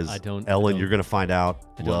brain because Ellen, you're going to find out.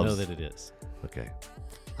 I don't know that it is. Okay.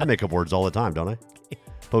 I make up words all the time, don't I?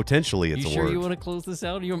 Potentially it's a word. You sure you want to close this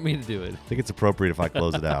out or you want me to do it? I think it's appropriate if I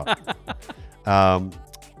close it out.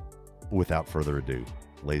 Without further ado,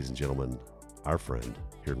 ladies and gentlemen, our friend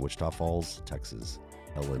here in Wichita Falls, Texas,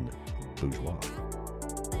 Ellen Bourgeois.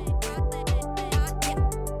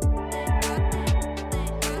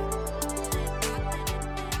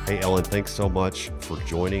 Hey, Ellen, thanks so much for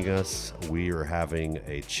joining us. We are having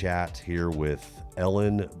a chat here with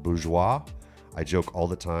Ellen Bourgeois. I joke all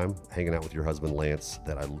the time, hanging out with your husband, Lance,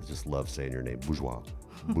 that I just love saying your name, Bourgeois.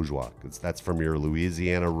 Bourgeois. That's from your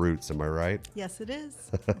Louisiana roots, am I right? Yes, it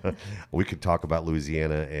is. We could talk about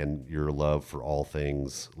Louisiana and your love for all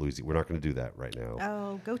things Louisiana. We're not going to do that right now.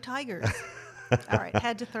 Oh, go Tigers. All right,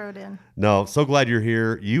 had to throw it in. No, so glad you're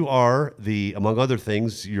here. You are among other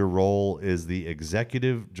things, your role is the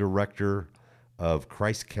executive director of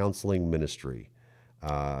Christ Counseling Ministry,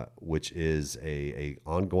 which is a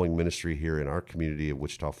ongoing ministry here in our community of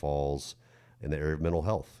Wichita Falls in the area of mental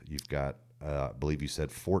health. You've got, I believe you said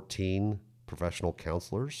 14 professional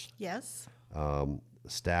counselors, Yes.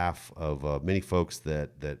 staff of many folks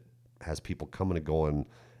that has people coming and going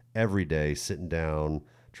every day, sitting down,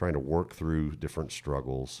 trying to work through different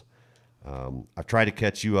struggles. I've tried to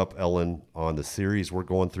catch you up, Ellen, on the series we're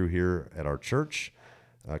going through here at our church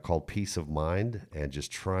called Peace of Mind, and just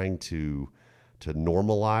trying to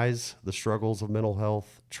normalize the struggles of mental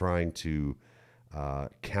health, trying to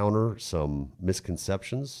counter some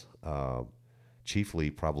misconceptions, chiefly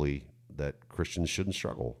probably that Christians shouldn't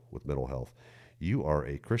struggle with mental health. You are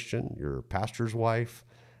a Christian, you're a pastor's wife,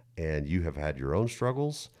 and you have had your own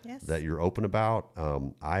struggles Yes. that you're open about.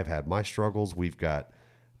 I've had my struggles. We've got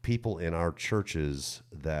people in our churches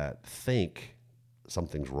that think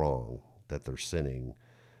something's wrong, that they're sinning,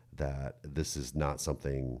 that this is not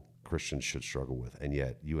something Christians should struggle with. And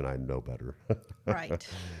yet you and I know better. Right.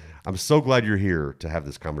 I'm so glad you're here to have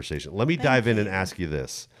this conversation. Let me dive in and you. ask you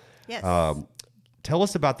this. Yes. Tell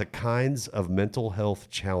us about the kinds of mental health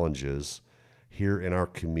challenges here in our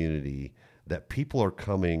community that people are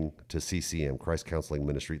coming to CCM, Christ Counseling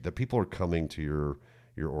Ministry, that people are coming to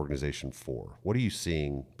your organization for. What are you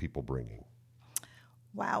seeing people bringing?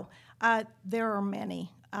 Wow. There are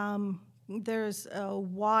many. There's a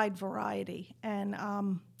wide variety, and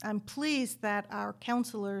I'm pleased that our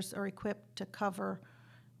counselors are equipped to cover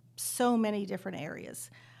so many different areas.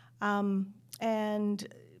 And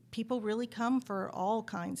people really come for all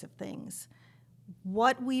kinds of things.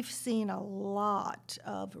 What we've seen a lot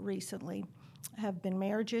of recently have been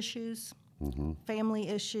marriage issues, family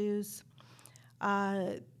issues,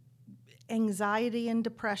 anxiety and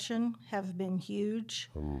depression have been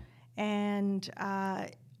huge. And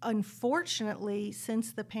unfortunately,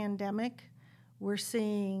 since the pandemic, we're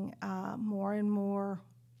seeing more and more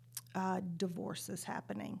divorces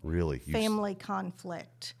happening. Really? Family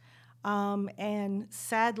conflict. And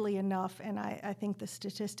sadly enough, and I think the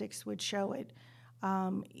statistics would show it,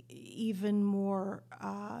 even more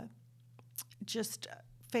just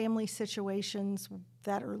family situations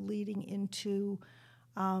that are leading into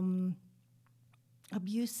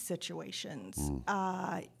abuse situations,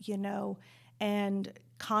 and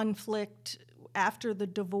conflict after the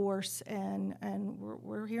divorce, and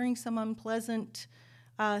we're hearing some unpleasant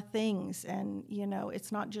things, and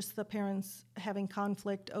it's not just the parents having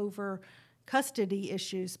conflict over custody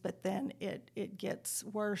issues, but then it gets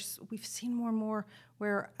worse. We've seen more and more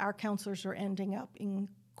where our counselors are ending up in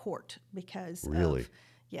court because Really? of,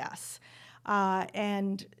 yes.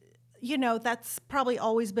 And that's probably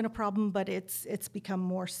always been a problem, but it's become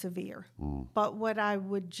more severe. But what I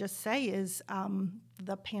would just say is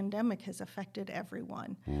the pandemic has affected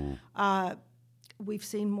everyone. We've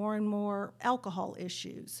seen more and more alcohol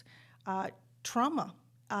issues, trauma.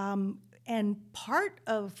 And part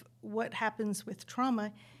of what happens with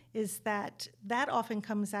trauma is that often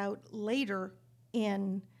comes out later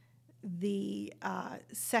in the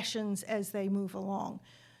sessions as they move along.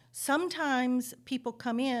 Sometimes people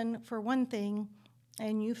come in for one thing,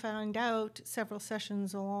 and you find out several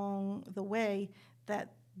sessions along the way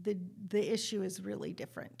that the issue is really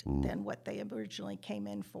different than what they originally came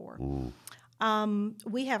in for.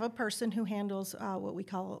 We have a person who handles what we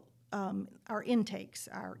call our intakes,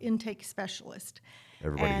 our intake specialist.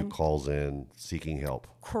 Everybody who calls in seeking help.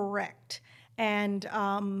 Correct. And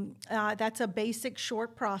that's a basic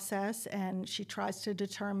short process, and she tries to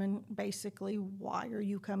determine basically why are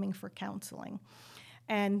you coming for counseling.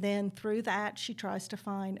 And then through that, she tries to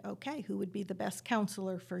find, okay, who would be the best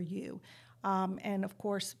counselor for you? And of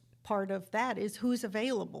course, part of that is who's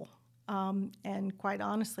available. And quite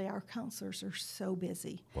honestly, our counselors are so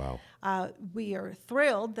busy. Wow. We are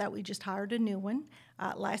thrilled that we just hired a new one.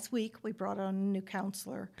 Last week, we brought on a new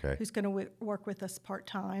counselor who's going to work with us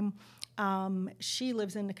part-time. She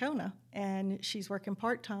lives in Nocona, and she's working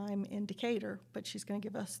part-time in Decatur, but she's going to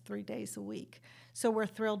give us 3 days a week. So we're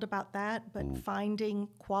thrilled about that, but finding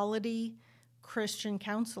quality Christian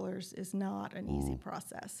counselors is not an easy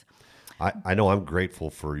process. I know I'm grateful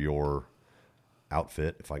for your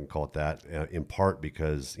outfit, if I can call it that, in part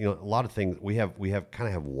because a lot of things we have kind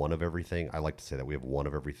of have one of everything. I like to say that we have one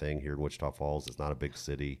of everything here in Wichita Falls. It's not a big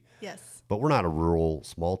city, Yes. but we're not a rural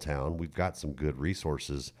small town. We've got some good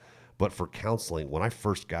resources, but for counseling, when I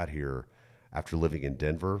first got here, after living in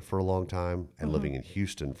Denver for a long time and living in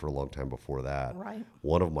Houston for a long time before that, Right.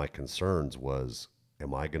 one of my concerns was,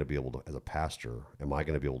 am I going to be able to, as a pastor, am I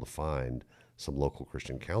going to be able to find some local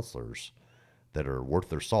Christian counselors that are worth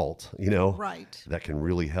their salt, Right. that can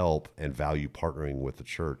really help and value partnering with the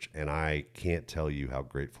church. And I can't tell you how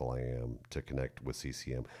grateful I am to connect with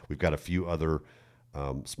CCM. We've got a few other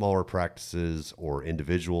smaller practices or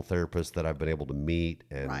individual therapists that I've been able to meet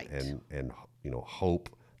and Right. and hope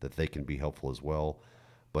that they can be helpful as well.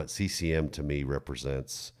 But CCM to me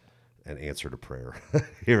represents an answer to prayer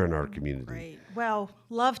here in our community. Great. Well,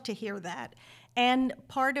 love to hear that. And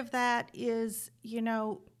part of that is,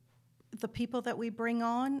 the people that we bring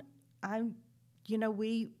on.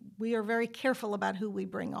 We are very careful about who we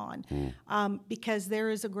bring on because there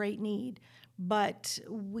is a great need. But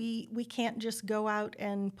we can't just go out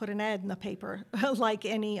and put an ad in the paper like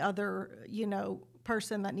any other,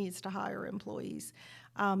 person that needs to hire employees.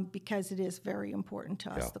 Because it is very important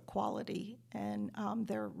to us, Yeah. the quality and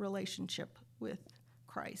their relationship with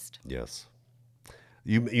Christ. Yes.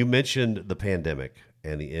 You mentioned the pandemic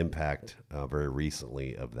and the impact very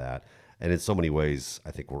recently of that. And in so many ways,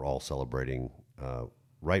 I think we're all celebrating,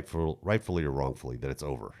 rightfully or wrongfully, that it's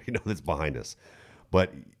over, that's behind us.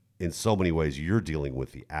 But in so many ways, you're dealing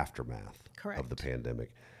with the aftermath of the Correct.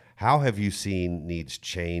 pandemic. How have you seen needs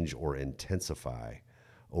change or intensify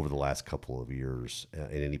over the last couple of years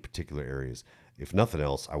in any particular areas? If nothing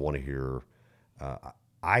else, I want to hear,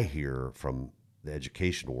 I hear from the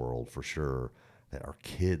education world for sure that our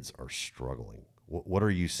kids are struggling. What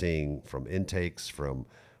are you seeing from intakes, from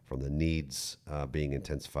the needs being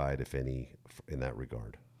intensified, if any, in that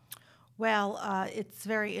regard? Well, it's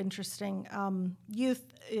very interesting. Youth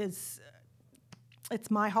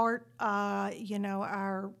it's my heart. Our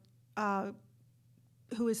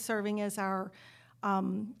who is serving as our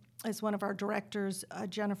as one of our directors,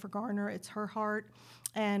 Jennifer Garner. It's her heart.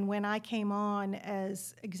 And when I came on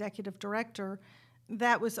as executive director,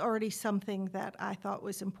 that was already something that I thought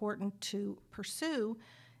was important to pursue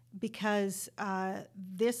because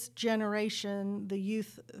this generation, the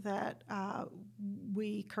youth that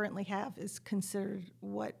we currently have, is considered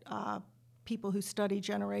what people who study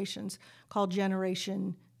generations call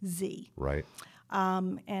Generation Z. Right.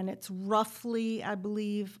 And it's roughly, I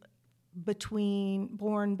believe,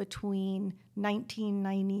 born between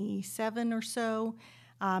 1997 or so,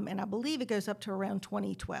 and I believe it goes up to around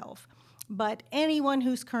 2012. But anyone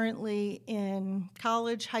who's currently in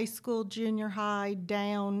college, high school, junior high,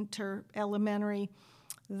 down to elementary,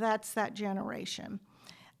 that's that generation.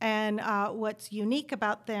 And what's unique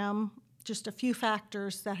about them, just a few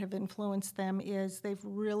factors that have influenced them, is they've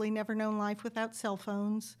really never known life without cell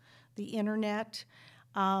phones, the internet,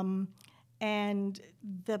 and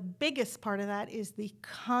the biggest part of that is the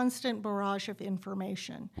constant barrage of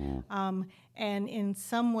information. And in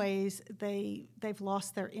some ways, they've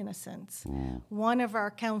lost their innocence. One of our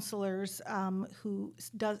counselors who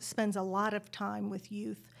spends a lot of time with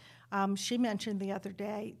youth, she mentioned the other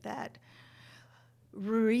day that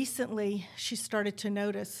recently she started to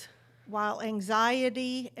notice while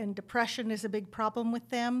anxiety and depression is a big problem with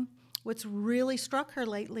them, what's really struck her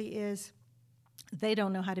lately is they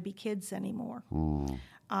don't know how to be kids anymore.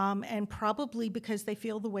 And probably because they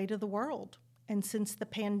feel the weight of the world. And since the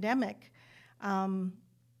pandemic,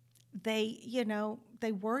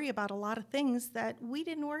 they worry about a lot of things that we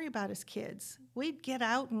didn't worry about as kids. We'd get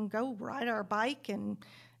out and go ride our bike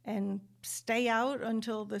and stay out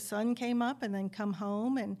until the sun came up and then come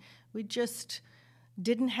home. And we just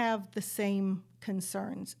didn't have the same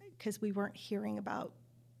concerns because we weren't hearing about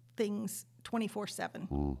things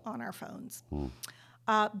 24/7 on our phones.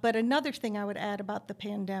 But another thing I would add about the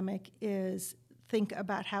pandemic is think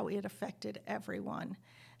about how it affected everyone.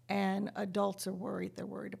 And adults are worried. They're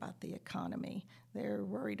worried about the economy. They're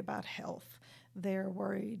worried about health. They're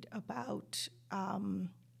worried about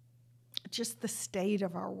just the state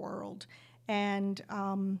of our world. And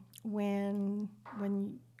when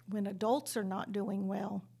adults are not doing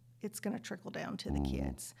well, it's going to trickle down to the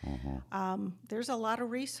kids. There's a lot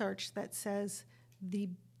of research that says the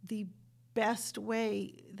best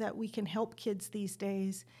way that we can help kids these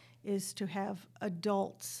days is to have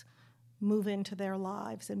adults move into their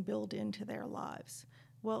lives and build into their lives.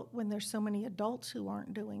 Well, when there's so many adults who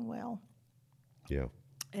aren't doing well, Yeah.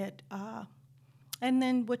 and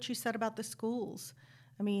then what you said about the schools,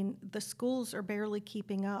 I mean, the schools are barely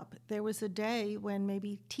keeping up. There was a day when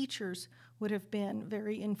maybe teachers would have been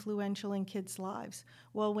very influential in kids' lives.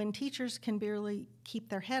 Well, when teachers can barely keep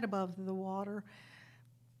their head above the water,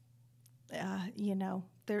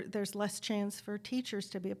 there's less chance for teachers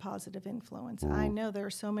to be a positive influence. I know there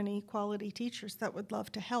are so many quality teachers that would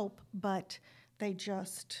love to help, but they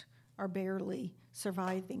just are barely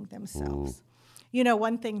surviving themselves.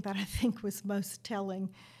 One thing that I think was most telling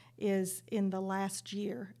is in the last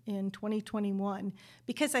year, in 2021,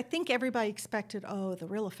 because I think everybody expected, the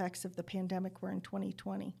real effects of the pandemic were in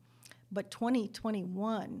 2020. But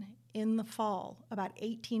 2021, in the fall, about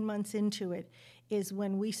 18 months into it, is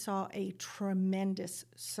when we saw a tremendous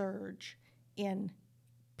surge in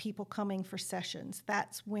people coming for sessions.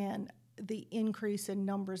 That's when the increase in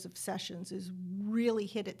numbers of sessions is really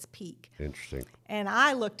hit its peak. Interesting. And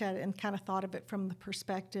I looked at it and kind of thought of it from the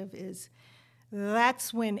perspective is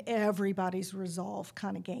that's when everybody's resolve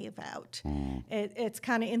kind of gave out. It's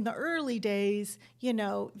kind of in the early days,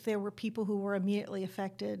 there were people who were immediately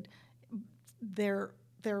affected, their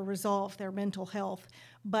resolve, their mental health.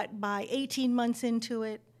 But by 18 months into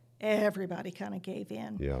it, everybody kind of gave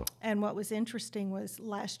in. Yeah. And what was interesting was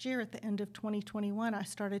last year at the end of 2021, I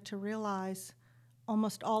started to realize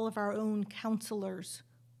almost all of our own counselors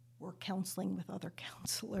were counseling with other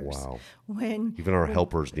counselors. Wow. Even our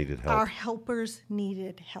helpers needed help. Our helpers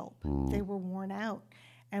needed help. They were worn out.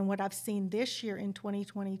 And what I've seen this year in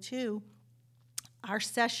 2022, our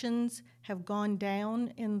sessions have gone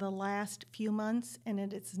down in the last few months, and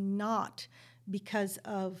it is not because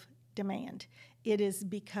of demand. It is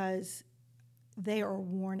because they are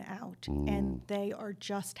worn out and they are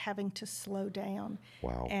just having to slow down.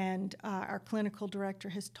 Wow. And our clinical director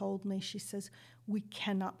has told me, she says, we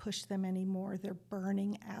cannot push them anymore. They're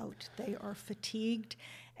burning out. They are fatigued.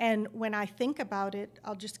 And when I think about it,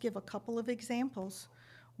 I'll just give a couple of examples.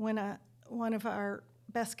 When one of our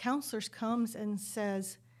best counselors comes and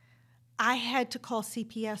says, I had to call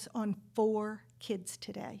CPS on 4 kids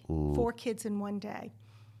today, 4 kids in one day.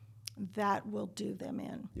 That will do them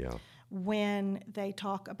in. Yeah. When they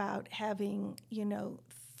talk about having,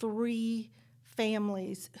 3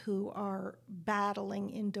 families who are battling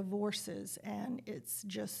in divorces and it's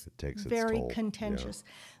just very toll. contentious.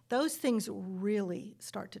 Yeah. Those things really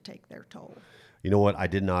start to take their toll. You know what? I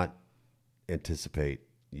did not anticipate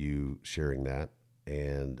you sharing that,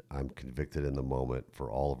 and I'm convicted in the moment for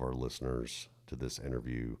all of our listeners to this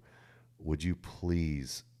interview. Would you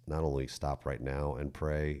please not only stop right now and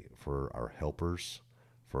pray for our helpers,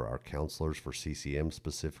 for our counselors, for CCM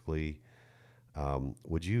specifically?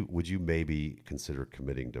 Would you maybe consider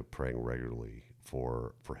committing to praying regularly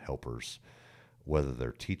for helpers, whether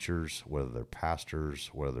they're teachers, whether they're pastors,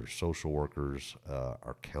 whether they're social workers,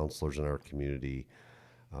 our counselors in our community?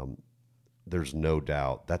 There's no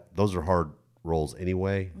doubt that those are hard roles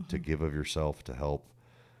anyway, to give of yourself to help,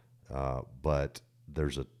 but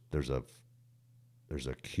there's a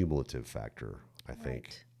cumulative factor, I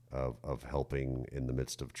think, of helping in the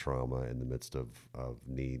midst of trauma, in the midst of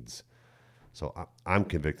needs. So I'm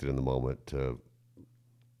convicted in the moment to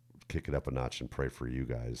kick it up a notch and pray for you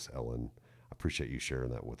guys, Ellen. I appreciate you sharing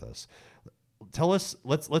that with us. Tell us,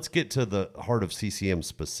 let's get to the heart of CCM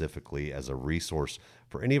specifically as a resource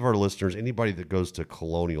for any of our listeners, anybody that goes to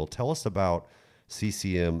Colonial. Tell us about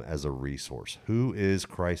CCM as a resource. Who is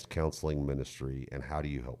Christ Counseling Ministry, and how do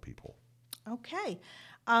you help people? Okay.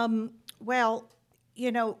 Well,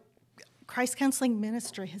 Christ Counseling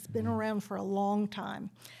Ministry has been around for a long time.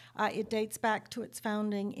 It dates back to its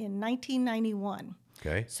founding in 1991.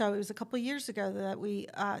 Okay. So it was a couple of years ago that we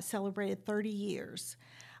celebrated 30 years.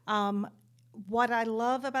 What I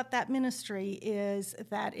love about that ministry is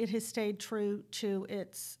that it has stayed true to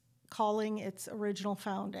its calling, its original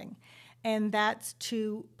founding, and that's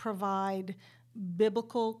to provide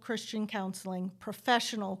biblical Christian counseling,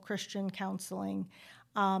 professional Christian counseling,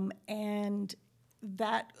 and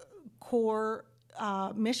that core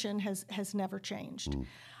mission has never changed.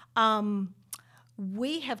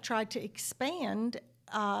 We have tried to expand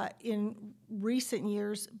in recent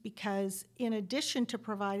years because in addition to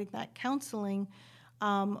providing that counseling,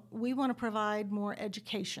 we want to provide more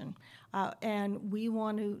education. And we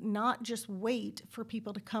want to not just wait for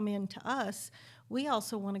people to come in to us. We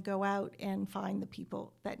also want to go out and find the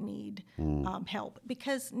people that need help,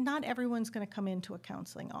 because not everyone's going to come into a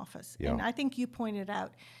counseling office. Yeah. And I think you pointed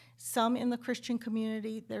out some in the Christian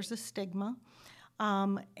community, there's a stigma.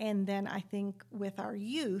 And then I think with our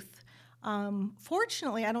youth,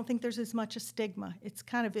 fortunately, I don't think there's as much a stigma. It's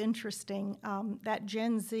kind of interesting that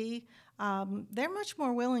Gen Z, they're much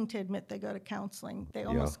more willing to admit they go to counseling. They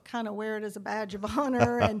almost kind of wear it as a badge of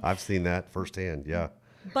honor. And I've seen that firsthand, yeah.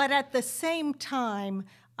 But at the same time,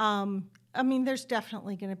 I mean, there's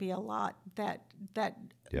definitely going to be a lot that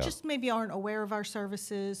just maybe aren't aware of our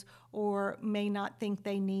services or may not think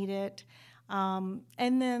they need it. And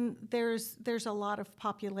then there's a lot of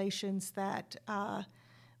populations that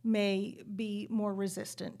may be more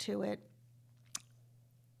resistant to it.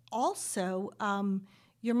 Also,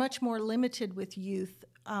 you're much more limited with youth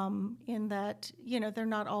in that, they're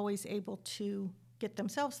not always able to get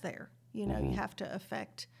themselves there. You have to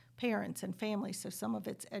affect parents and families, so some of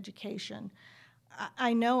it's education.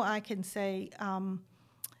 I know I can say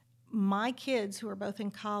my kids, who are both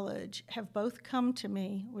in college, have both come to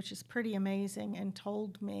me, which is pretty amazing, and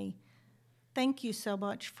told me, thank you so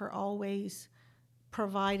much for always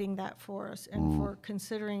providing that for us and for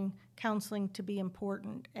considering counseling to be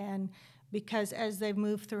important. And because as they've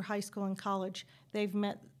moved through high school and college, they've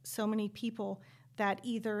met so many people that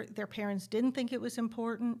either their parents didn't think it was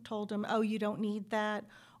important, told them, oh, you don't need that,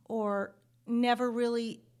 or never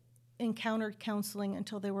really encountered counseling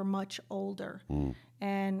until they were much older.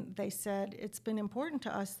 And they said, it's been important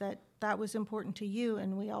to us that was important to you,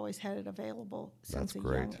 and we always had it available since a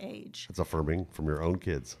young age. That's affirming from your own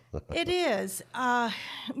kids. It is.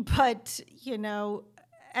 But,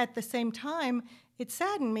 at the same time, it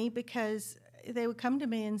saddened me because they would come to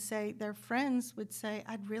me and say, their friends would say,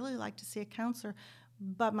 I'd really like to see a counselor,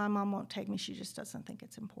 but my mom won't take me. She just doesn't think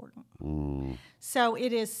it's important. So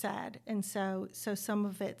it is sad. And so some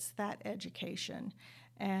of it's that education.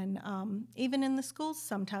 And even in the schools,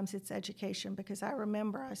 sometimes it's education, because I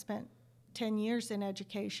remember I spent 10 years in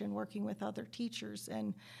education working with other teachers,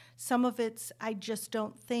 and some of it's, I just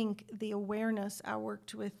don't think the awareness. I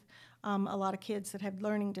worked with a lot of kids that had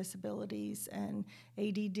learning disabilities and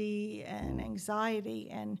ADD and anxiety,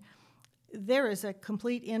 and there is a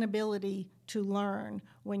complete inability to learn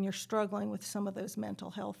when you're struggling with some of those mental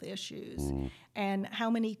health issues. And how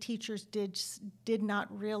many teachers did not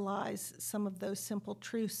realize some of those simple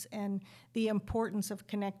truths and the importance of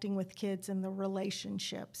connecting with kids and the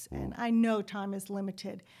relationships. And I know time is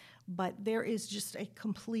limited, but there is just a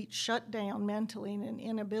complete shutdown mentally and an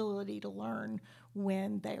inability to learn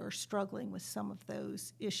when they are struggling with some of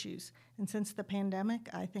those issues. And since the pandemic,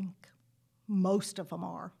 I think most of them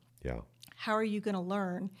are. Yeah. How are you going to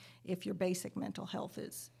learn if your basic mental health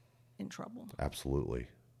is in trouble? Absolutely.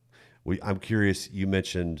 I'm curious, you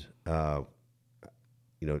mentioned,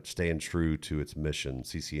 staying true to its mission,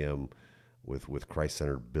 CCM, with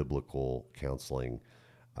Christ-centered biblical counseling,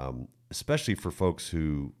 especially for folks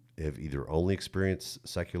who have either only experienced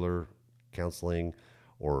secular counseling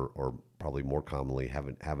or probably more commonly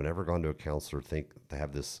haven't ever gone to a counselor, think they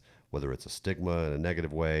have this, whether it's a stigma in a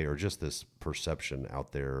negative way or just this perception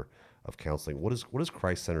out there of counseling. What does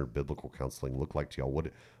Christ-centered biblical counseling look like to y'all?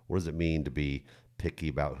 What does it mean to be picky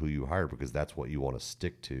about who you hire, because that's what you want to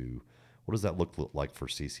stick to? What does that look like for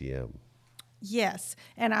CCM? Yes,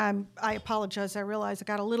 and I apologize. I realize I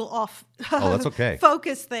got a little off that's okay.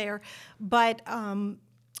 focus there, but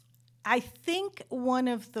I think one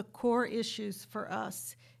of the core issues for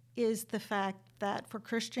us is the fact that for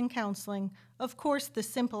Christian counseling, of course, the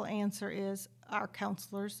simple answer is our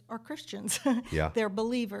counselors are Christians. Yeah. They're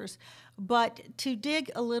believers. But to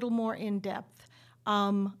dig a little more in depth,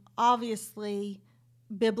 obviously,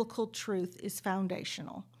 biblical truth is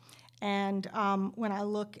foundational. And when I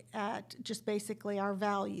look at just basically our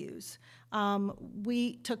values,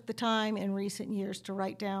 we took the time in recent years to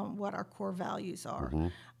write down what our core values are.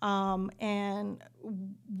 And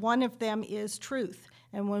one of them is truth.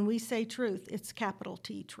 And when we say truth, it's capital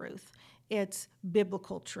T truth. It's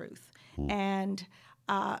biblical truth. And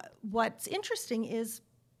what's interesting is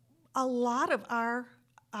a lot of our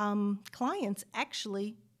clients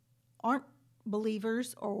actually aren't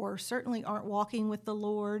believers, or certainly aren't walking with the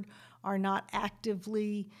Lord, are not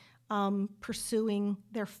actively pursuing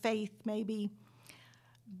their faith maybe.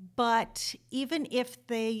 But even if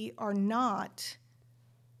they are not,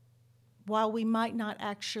 while we might not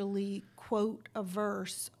actually quote a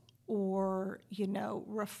verse or,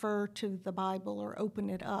 refer to the Bible or open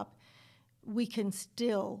it up, we can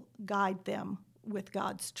still guide them with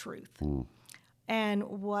God's truth. And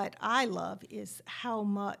what I love is how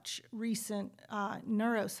much recent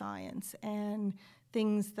neuroscience and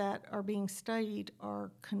things that are being studied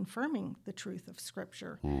are confirming the truth of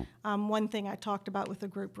Scripture. One thing I talked about with a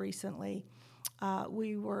group recently,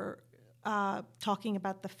 we were talking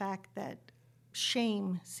about the fact that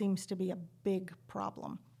shame seems to be a big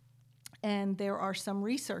problem. And there are some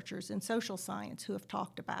researchers in social science who have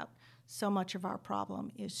talked about so much of our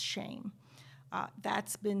problem is shame.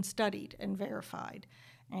 That's been studied and verified.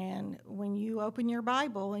 And when you open your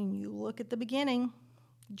Bible and you look at the beginning,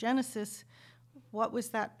 Genesis, What was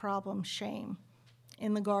that problem? Shame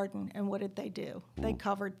in the garden. And what did they do? They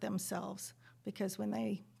covered themselves because when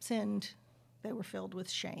they sinned, they were filled with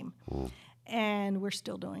shame. And we're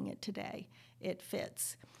still doing it today. It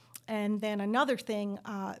fits. And then another thing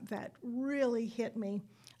that really hit me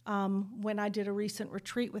when I did a recent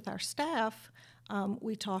retreat with our staff,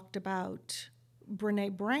 we talked about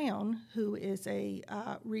Brene Brown, who is a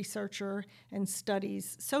researcher and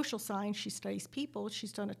studies social science. She studies people.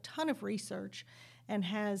 She's done a ton of research and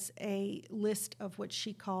has a list of what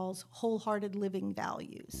she calls wholehearted living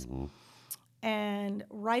values. And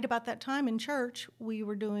right about that time in church, we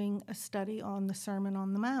were doing a study on the Sermon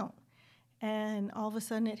on the Mount. And all of a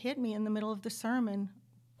sudden it hit me in the middle of the sermon,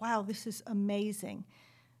 wow, this is amazing.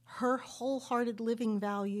 Her wholehearted living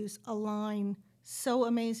values align so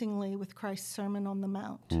amazingly with Christ's Sermon on the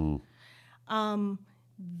Mount.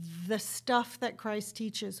 The stuff that Christ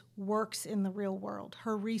teaches works in the real world.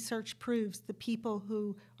 Her research proves the people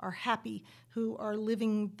who are happy, who are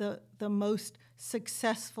living the most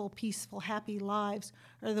successful, peaceful, happy lives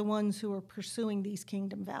are the ones who are pursuing these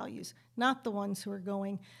kingdom values, not the ones who are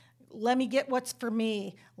going, let me get what's for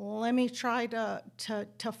me. Let me try to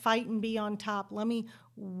fight and be on top. Let me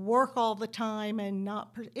work all the time and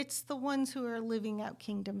not. It's the ones who are living out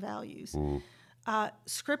kingdom values.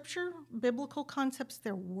 Scripture, biblical concepts,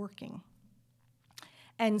 they're working.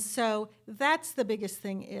 And so that's the biggest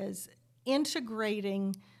thing is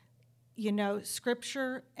integrating,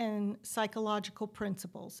 Scripture and psychological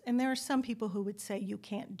principles. And there are some people who would say you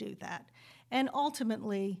can't do that. And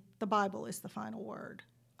ultimately, the Bible is the final word.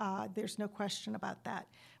 There's no question about that.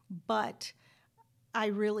 But I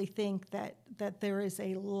really think that there is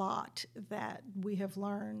a lot that we have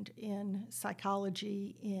learned in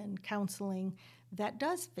psychology, in counseling, that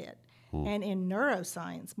does fit, and in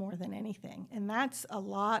neuroscience more than anything. And that's a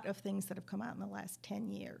lot of things that have come out in the last 10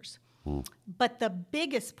 years. But the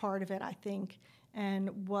biggest part of it, I think,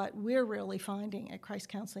 and what we're really finding at Christ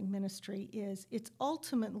Counseling Ministry is it's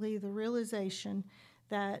ultimately the realization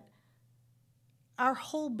that our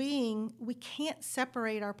whole being, we can't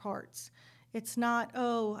separate our parts. It's not,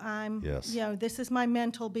 this is my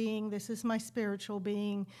mental being, this is my spiritual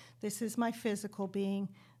being, this is my physical being.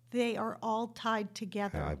 They are all tied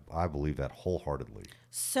together. I believe that wholeheartedly.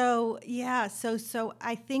 So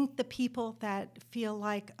I think the people that feel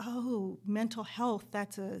like, mental health,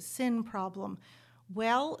 that's a sin problem.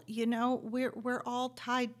 Well, we're all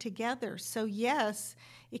tied together. So yes,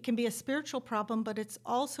 it can be a spiritual problem, but it's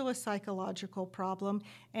also a psychological problem,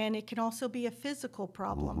 and it can also be a physical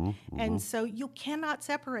problem. And so you cannot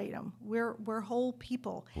separate them. We're whole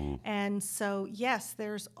people. And so yes,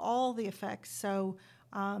 there's all the effects. So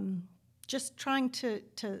just trying to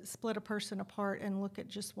split a person apart and look at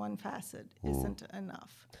just one facet isn't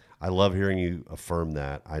enough. I love hearing you affirm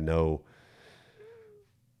that. I know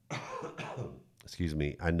excuse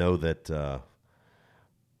me, I know that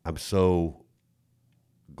I'm so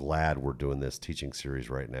glad we're doing this teaching series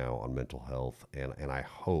right now on mental health, and I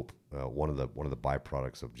hope one of the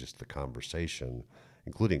byproducts of just the conversation,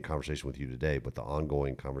 including conversation with you today, but the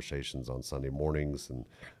ongoing conversations on Sunday mornings and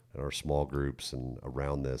our small groups and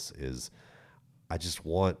around this is, I just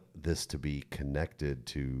want this to be connected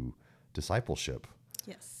to discipleship.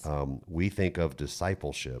 Yes. We think of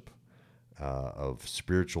discipleship, of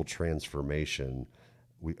spiritual transformation.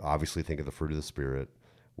 We obviously think of the fruit of the Spirit.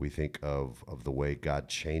 We think of the way God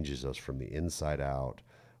changes us from the inside out.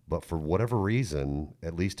 But for whatever reason,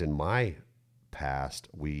 at least in my past,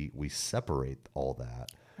 we separate all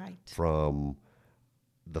that from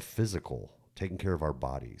the physical, taking care of our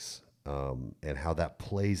bodies, and how that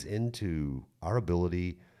plays into our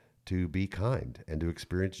ability to be kind and to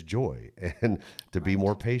experience joy and to be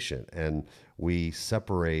more patient. And we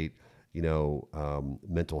separate,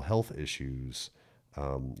 mental health issues,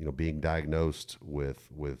 being diagnosed with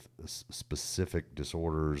specific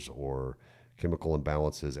disorders or chemical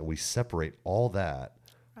imbalances, and we separate all that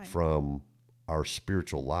from our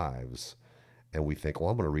spiritual lives. And we think, well,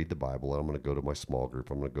 I'm going to read the Bible, and I'm going to go to my small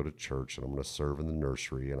group, I'm going to go to church, and I'm going to serve in the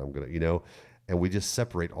nursery, and I'm going to, and we just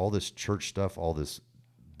separate all this church stuff, all this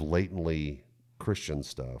blatantly Christian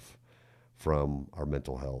stuff from our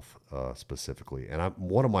mental health specifically. And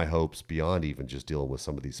one of my hopes, beyond even just dealing with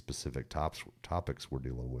some of these specific topics we're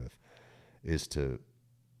dealing with, is to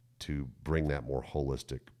bring that more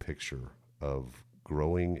holistic picture of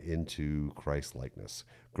growing into Christ-likeness,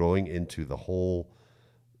 growing into the whole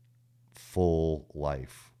full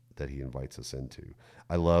life that he invites us into.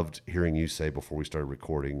 I loved hearing you say before we started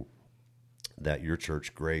recording that your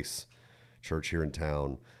church, Grace Church here in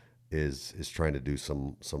town, is trying to do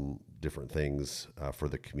some different things for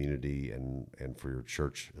the community and for your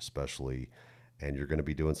church especially. and you're going to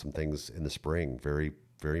be doing some things in the spring, very,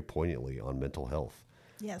 very poignantly on mental health.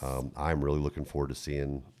 Yes. I'm really looking forward to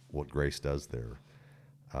seeing what Grace does there.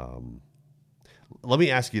 Let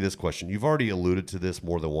me ask you this question. You've already alluded to this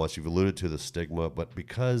more than once. You've alluded to the stigma, but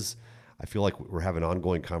because I feel like we're having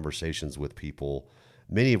ongoing conversations with people,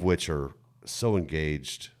 many of which are so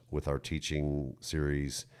engaged with our teaching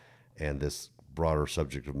series and this broader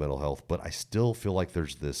subject of mental health, but I still feel like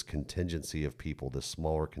there's this contingency of people, this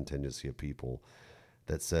smaller contingency of people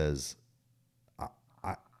that says,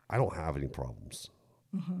 I don't have any problems.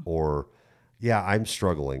 Or, yeah, I'm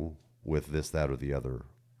struggling with this, that, or the other,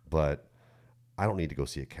 but I don't need to go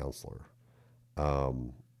see a counselor.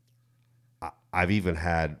 I've even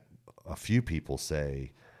had a few people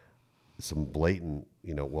say some blatant,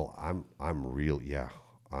 well, I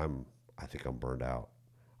think I'm burned out.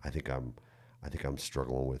 I think I'm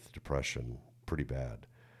struggling with depression pretty bad,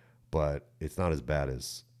 but it's not as bad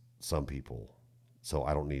as some people. So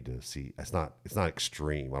I don't need to see, it's not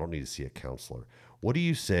extreme. I don't need to see a counselor. What do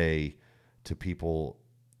you say to people,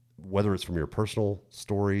 whether it's from your personal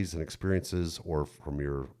stories and experiences or from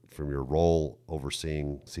your role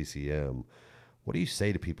overseeing CCM? What do you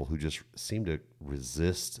say to people who just seem to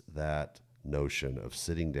resist that notion of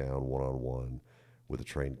sitting down one-on-one with a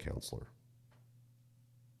trained counselor?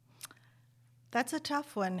 That's a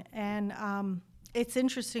tough one. And it's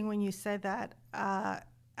interesting when you say that.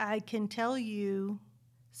 I can tell you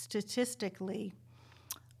statistically,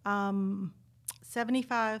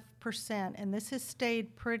 75%, and this has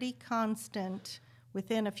stayed pretty constant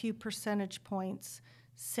within a few percentage points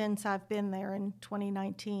since I've been there in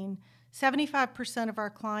 2019. 75% of our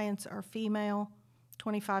clients are female,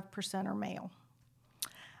 25% are male.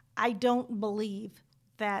 I don't believe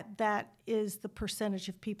that is the percentage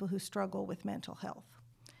of people who struggle with mental health.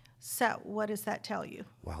 So what does that tell you?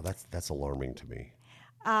 Wow, that's alarming to me.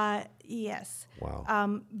 Yes.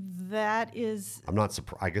 Wow. That is... I'm not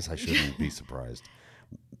surprised. I guess I shouldn't be surprised.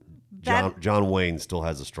 That- John Wayne still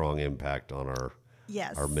has a strong impact on our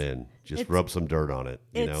Yes. men. Just It's- rub some dirt on it,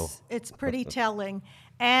 you know? It's pretty telling.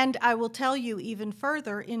 And I will tell you even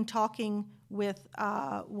further, in talking with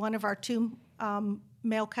one of our two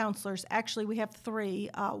male counselors, actually we have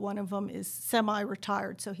three. One of them is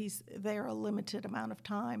semi-retired, so he's there a limited amount of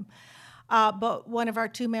time. But one of our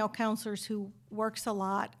two male counselors who works a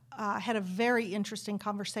lot had a very interesting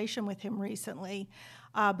conversation with him recently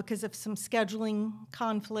because of some scheduling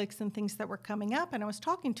conflicts and things that were coming up. And I was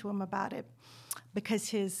talking to him about it because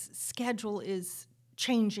his schedule is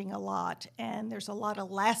changing a lot and there's a lot of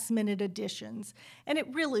last-minute additions. And it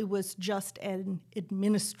really was just an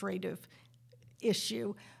administrative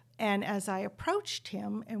issue. And as I approached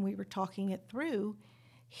him and we were talking it through,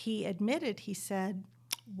 he admitted, he said,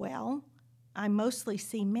 well, I mostly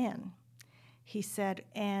see men. He said,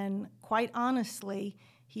 and quite honestly,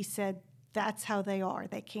 he said, that's how they are.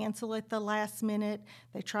 They cancel at the last minute.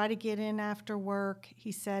 They try to get in after work.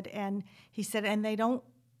 He said, and they don't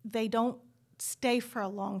stay for a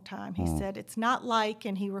long time. He said, it's not like,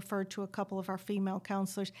 and he referred to a couple of our female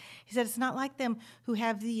counselors, he said, it's not like them who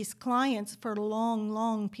have these clients for long,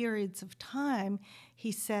 long periods of time.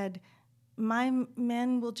 He said, my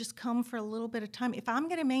men will just come for a little bit of time. If I'm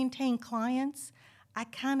going to maintain clients, I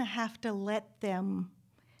kind of have to let them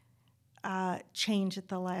change at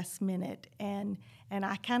the last minute. And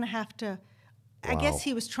I kind of have to, I guess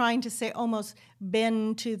he was trying to say almost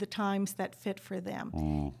bend to the times that fit for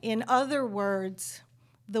them. In other words,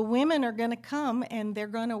 the women are going to come and they're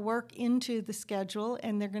going to work into the schedule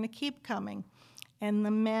and they're going to keep coming. And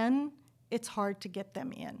the men, it's hard to get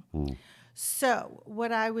them in. So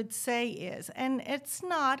what I would say is, and it's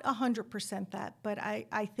not 100% that, but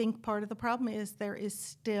I think part of the problem is there is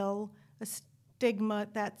still a stigma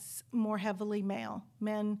that's more heavily male.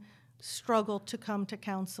 Men struggle to come to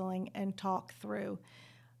counseling and talk through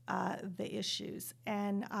the issues.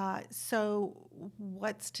 And so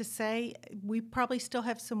what's to say? We probably still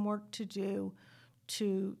have some work to do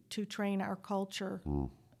to train our culture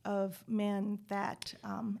of men that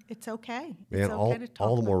it's okay. It's Man, okay to talk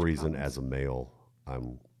all the about more your reason problems. as a male,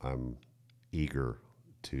 I'm eager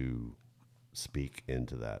to speak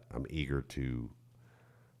into that. I'm eager to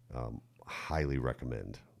highly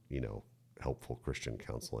recommend, helpful Christian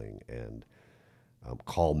counseling and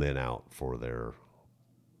call men out for their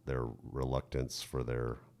reluctance, for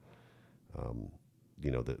their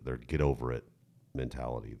their get over it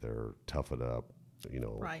mentality, their tough it up.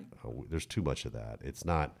 Right. There's too much of that. It's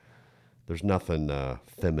not. There's nothing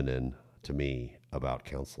feminine to me about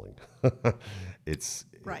counseling. It's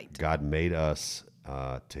Right. God made us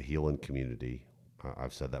to heal in community.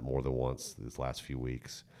 I've said that more than once these last few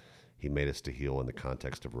weeks. He made us to heal in the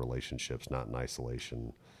context of relationships, not in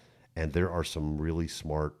isolation. And there are some really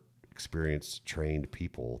smart, experienced, trained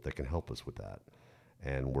people that can help us with that.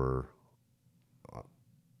 And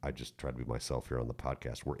I just try to be myself here on the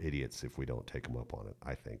podcast. We're idiots if we don't take them up on it,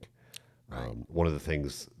 I think. Right. One of the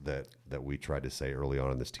things that we tried to say early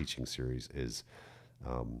on in this teaching series is,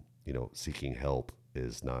 seeking help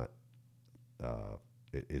is not,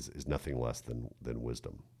 is nothing less than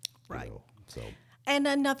wisdom. Right. So. And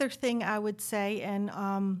another thing I would say, and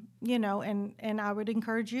and I would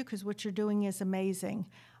encourage you, because what you're doing is amazing.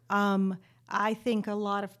 I think a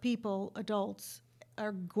lot of people, adults,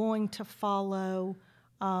 are going to follow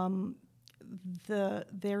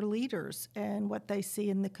their leaders and what they see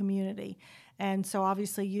in the community. And so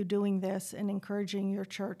obviously you doing this and encouraging your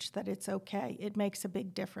church that it's okay, it makes a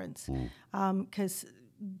big difference, because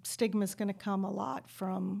stigma is going to come a lot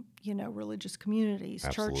from, religious communities,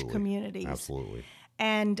 Absolutely. church communities. Absolutely.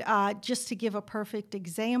 And just to give a perfect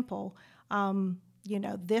example,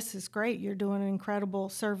 this is great. You're doing an incredible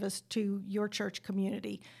service to your church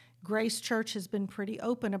community. Grace Church has been pretty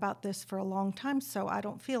open about this for a long time, so I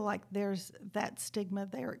don't feel like there's that stigma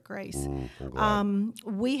there at Grace.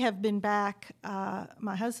 We have been back,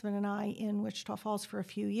 my husband and I, in Wichita Falls for a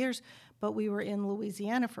few years, but we were in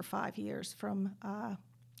Louisiana for 5 years, from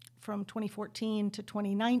 2014 to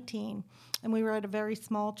 2019, and we were at a very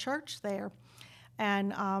small church there.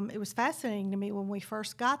 And it was fascinating to me. When we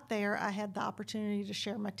first got there, I had the opportunity to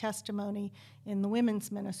share my testimony in the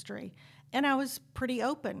women's ministry. And I was pretty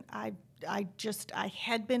open. I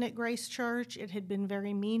had been at Grace Church. It had been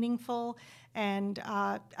very meaningful. And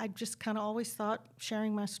I just kind of always thought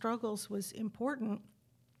sharing my struggles was important.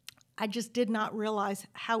 I just did not realize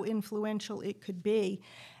how influential it could be.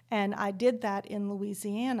 And I did that in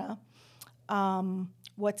Louisiana.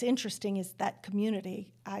 What's interesting is that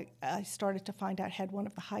community, I started to find out, had one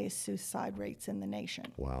of the highest suicide rates in the nation.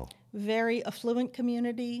 Wow. Very affluent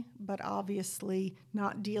community, but obviously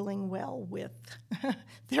not dealing well with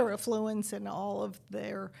their affluence and all of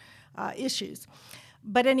their issues.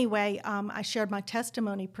 But anyway, I shared my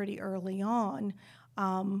testimony pretty early on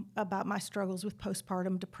about my struggles with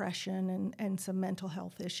postpartum depression and some mental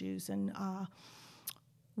health issues. And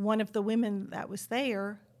one of the women that was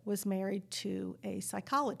there was married to a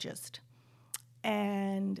psychologist,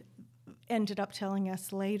 and ended up telling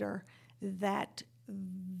us later that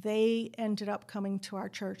they ended up coming to our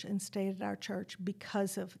church and stayed at our church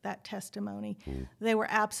because of that testimony. They were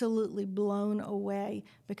absolutely blown away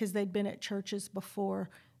because they'd been at churches before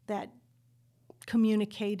that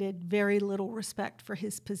communicated very little respect for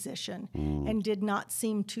his position and did not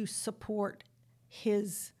seem to support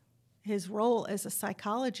his role as a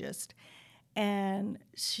psychologist. And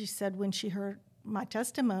she said when she heard my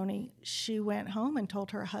testimony, she went home and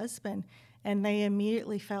told her husband, and they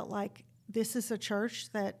immediately felt like, this is a church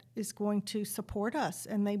that is going to support us,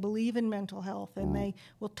 and they believe in mental health, and they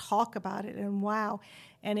will talk about it, and wow.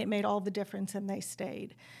 And it made all the difference, and they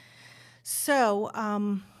stayed. So,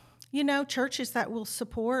 churches that will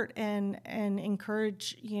support and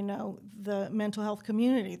encourage, the mental health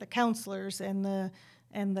community, the counselors and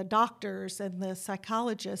the doctors and the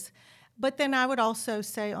psychologists. But then I would also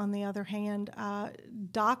say, on the other hand,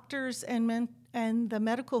 doctors and the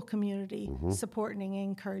medical community supporting and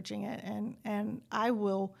encouraging it. And I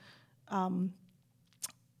will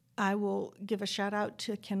give a shout out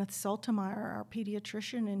to Kenneth Saltemeyer, our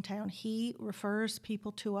pediatrician in town. He refers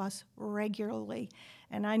people to us regularly,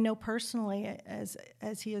 and I know personally, as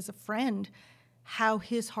he is a friend, how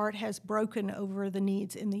his heart has broken over the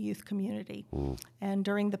needs in the youth community. And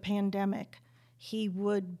during the pandemic, he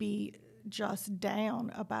would be just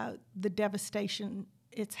down about the devastation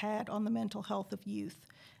it's had on the mental health of youth.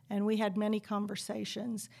 And we had many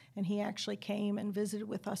conversations, and he actually came and visited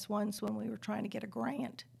with us once when we were trying to get a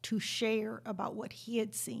grant to share about what he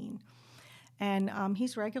had seen. And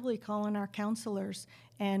he's regularly calling our counselors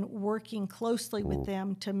and working closely with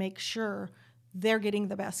them to make sure they're getting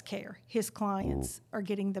the best care. His clients are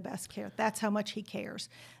getting the best care. That's how much he cares.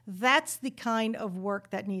 That's the kind of work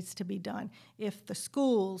that needs to be done. If the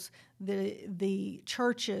schools, the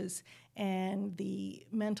churches, and the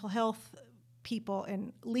mental health people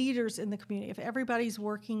and leaders in the community, if everybody's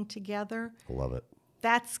working together, I love it.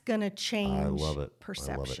 That's going to change I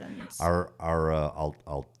perceptions. love it.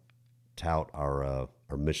 I'll tout our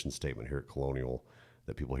mission statement here at Colonial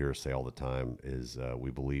that people hear us say all the time is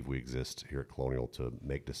we believe we exist here at Colonial to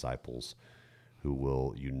make disciples who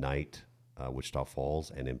will unite Wichita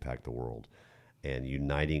Falls and impact the world. And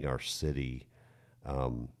uniting our city,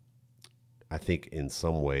 I think in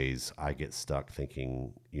some ways I get stuck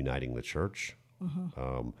thinking uniting the church.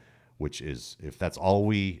 which is, if that's all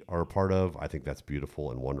we are a part of, I think that's beautiful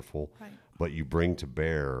and wonderful. Right. But you bring to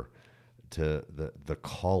bear to the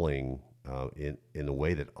calling in a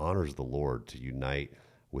way that honors the Lord to unite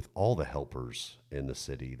with all the helpers in the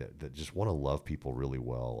city that just want to love people really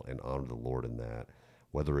well and honor the Lord in that,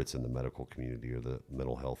 whether it's in the medical community or the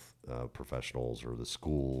mental health professionals or the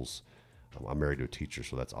schools. I'm married to a teacher,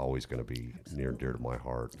 so that's always going to be near and dear to my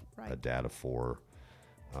heart. Right. A dad of 4.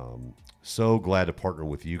 So glad to partner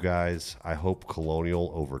with you guys. I hope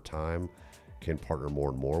Colonial over time can partner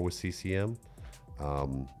more and more with CCM.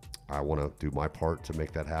 I want to do my part to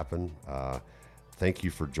make that happen. Thank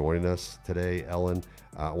you for joining us today, Ellen.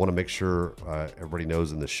 I want to make sure everybody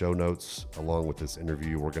knows in the show notes, along with this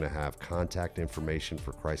interview, we're going to have contact information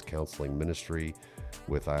for Christ Counseling Ministry.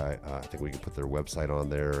 With I think we can put their website on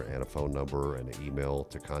there and a phone number and an email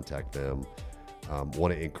to contact them.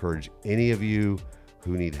 Want to encourage any of you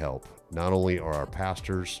who need help. Not only are our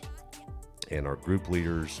pastors and our group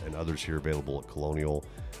leaders and others here available at Colonial,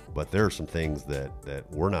 but there are some things that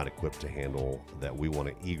we're not equipped to handle that we want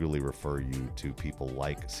to eagerly refer you to people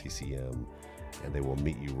like CCM, and they will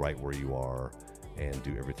meet you right where you are and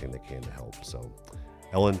do everything they can to help. So,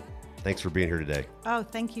 Ellen, thanks for being here today. Oh,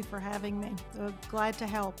 thank you for having me. Glad to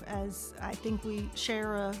help, as I think we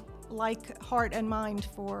share a like heart and mind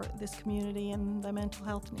for this community and the mental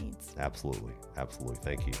health needs. Absolutely. Absolutely.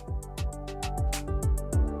 Thank you.